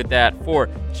station. And with that, for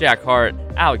Jack Hart,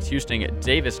 Alex Houston,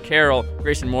 Davis Carroll,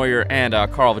 Grayson Moyer, and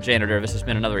Carl the Janitor, this has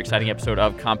been another exciting episode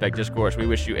of Compact Discourse. We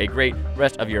wish you a great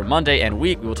rest of your Monday and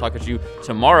week. We will talk with you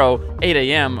tomorrow, 8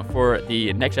 a.m., for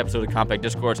the next episode of Compact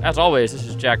Discourse. As always, this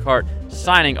is Jack Hart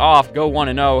signing off. Go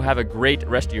 1-0. Have a great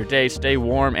rest of your day. Stay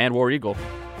warm, and War Eagle.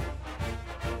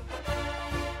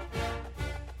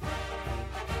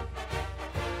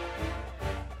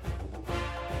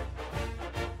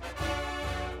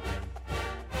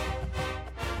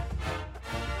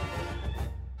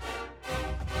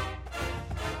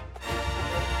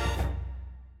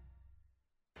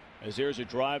 As there's a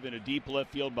drive in a deep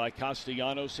left field by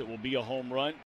Castellanos, it will be a home run.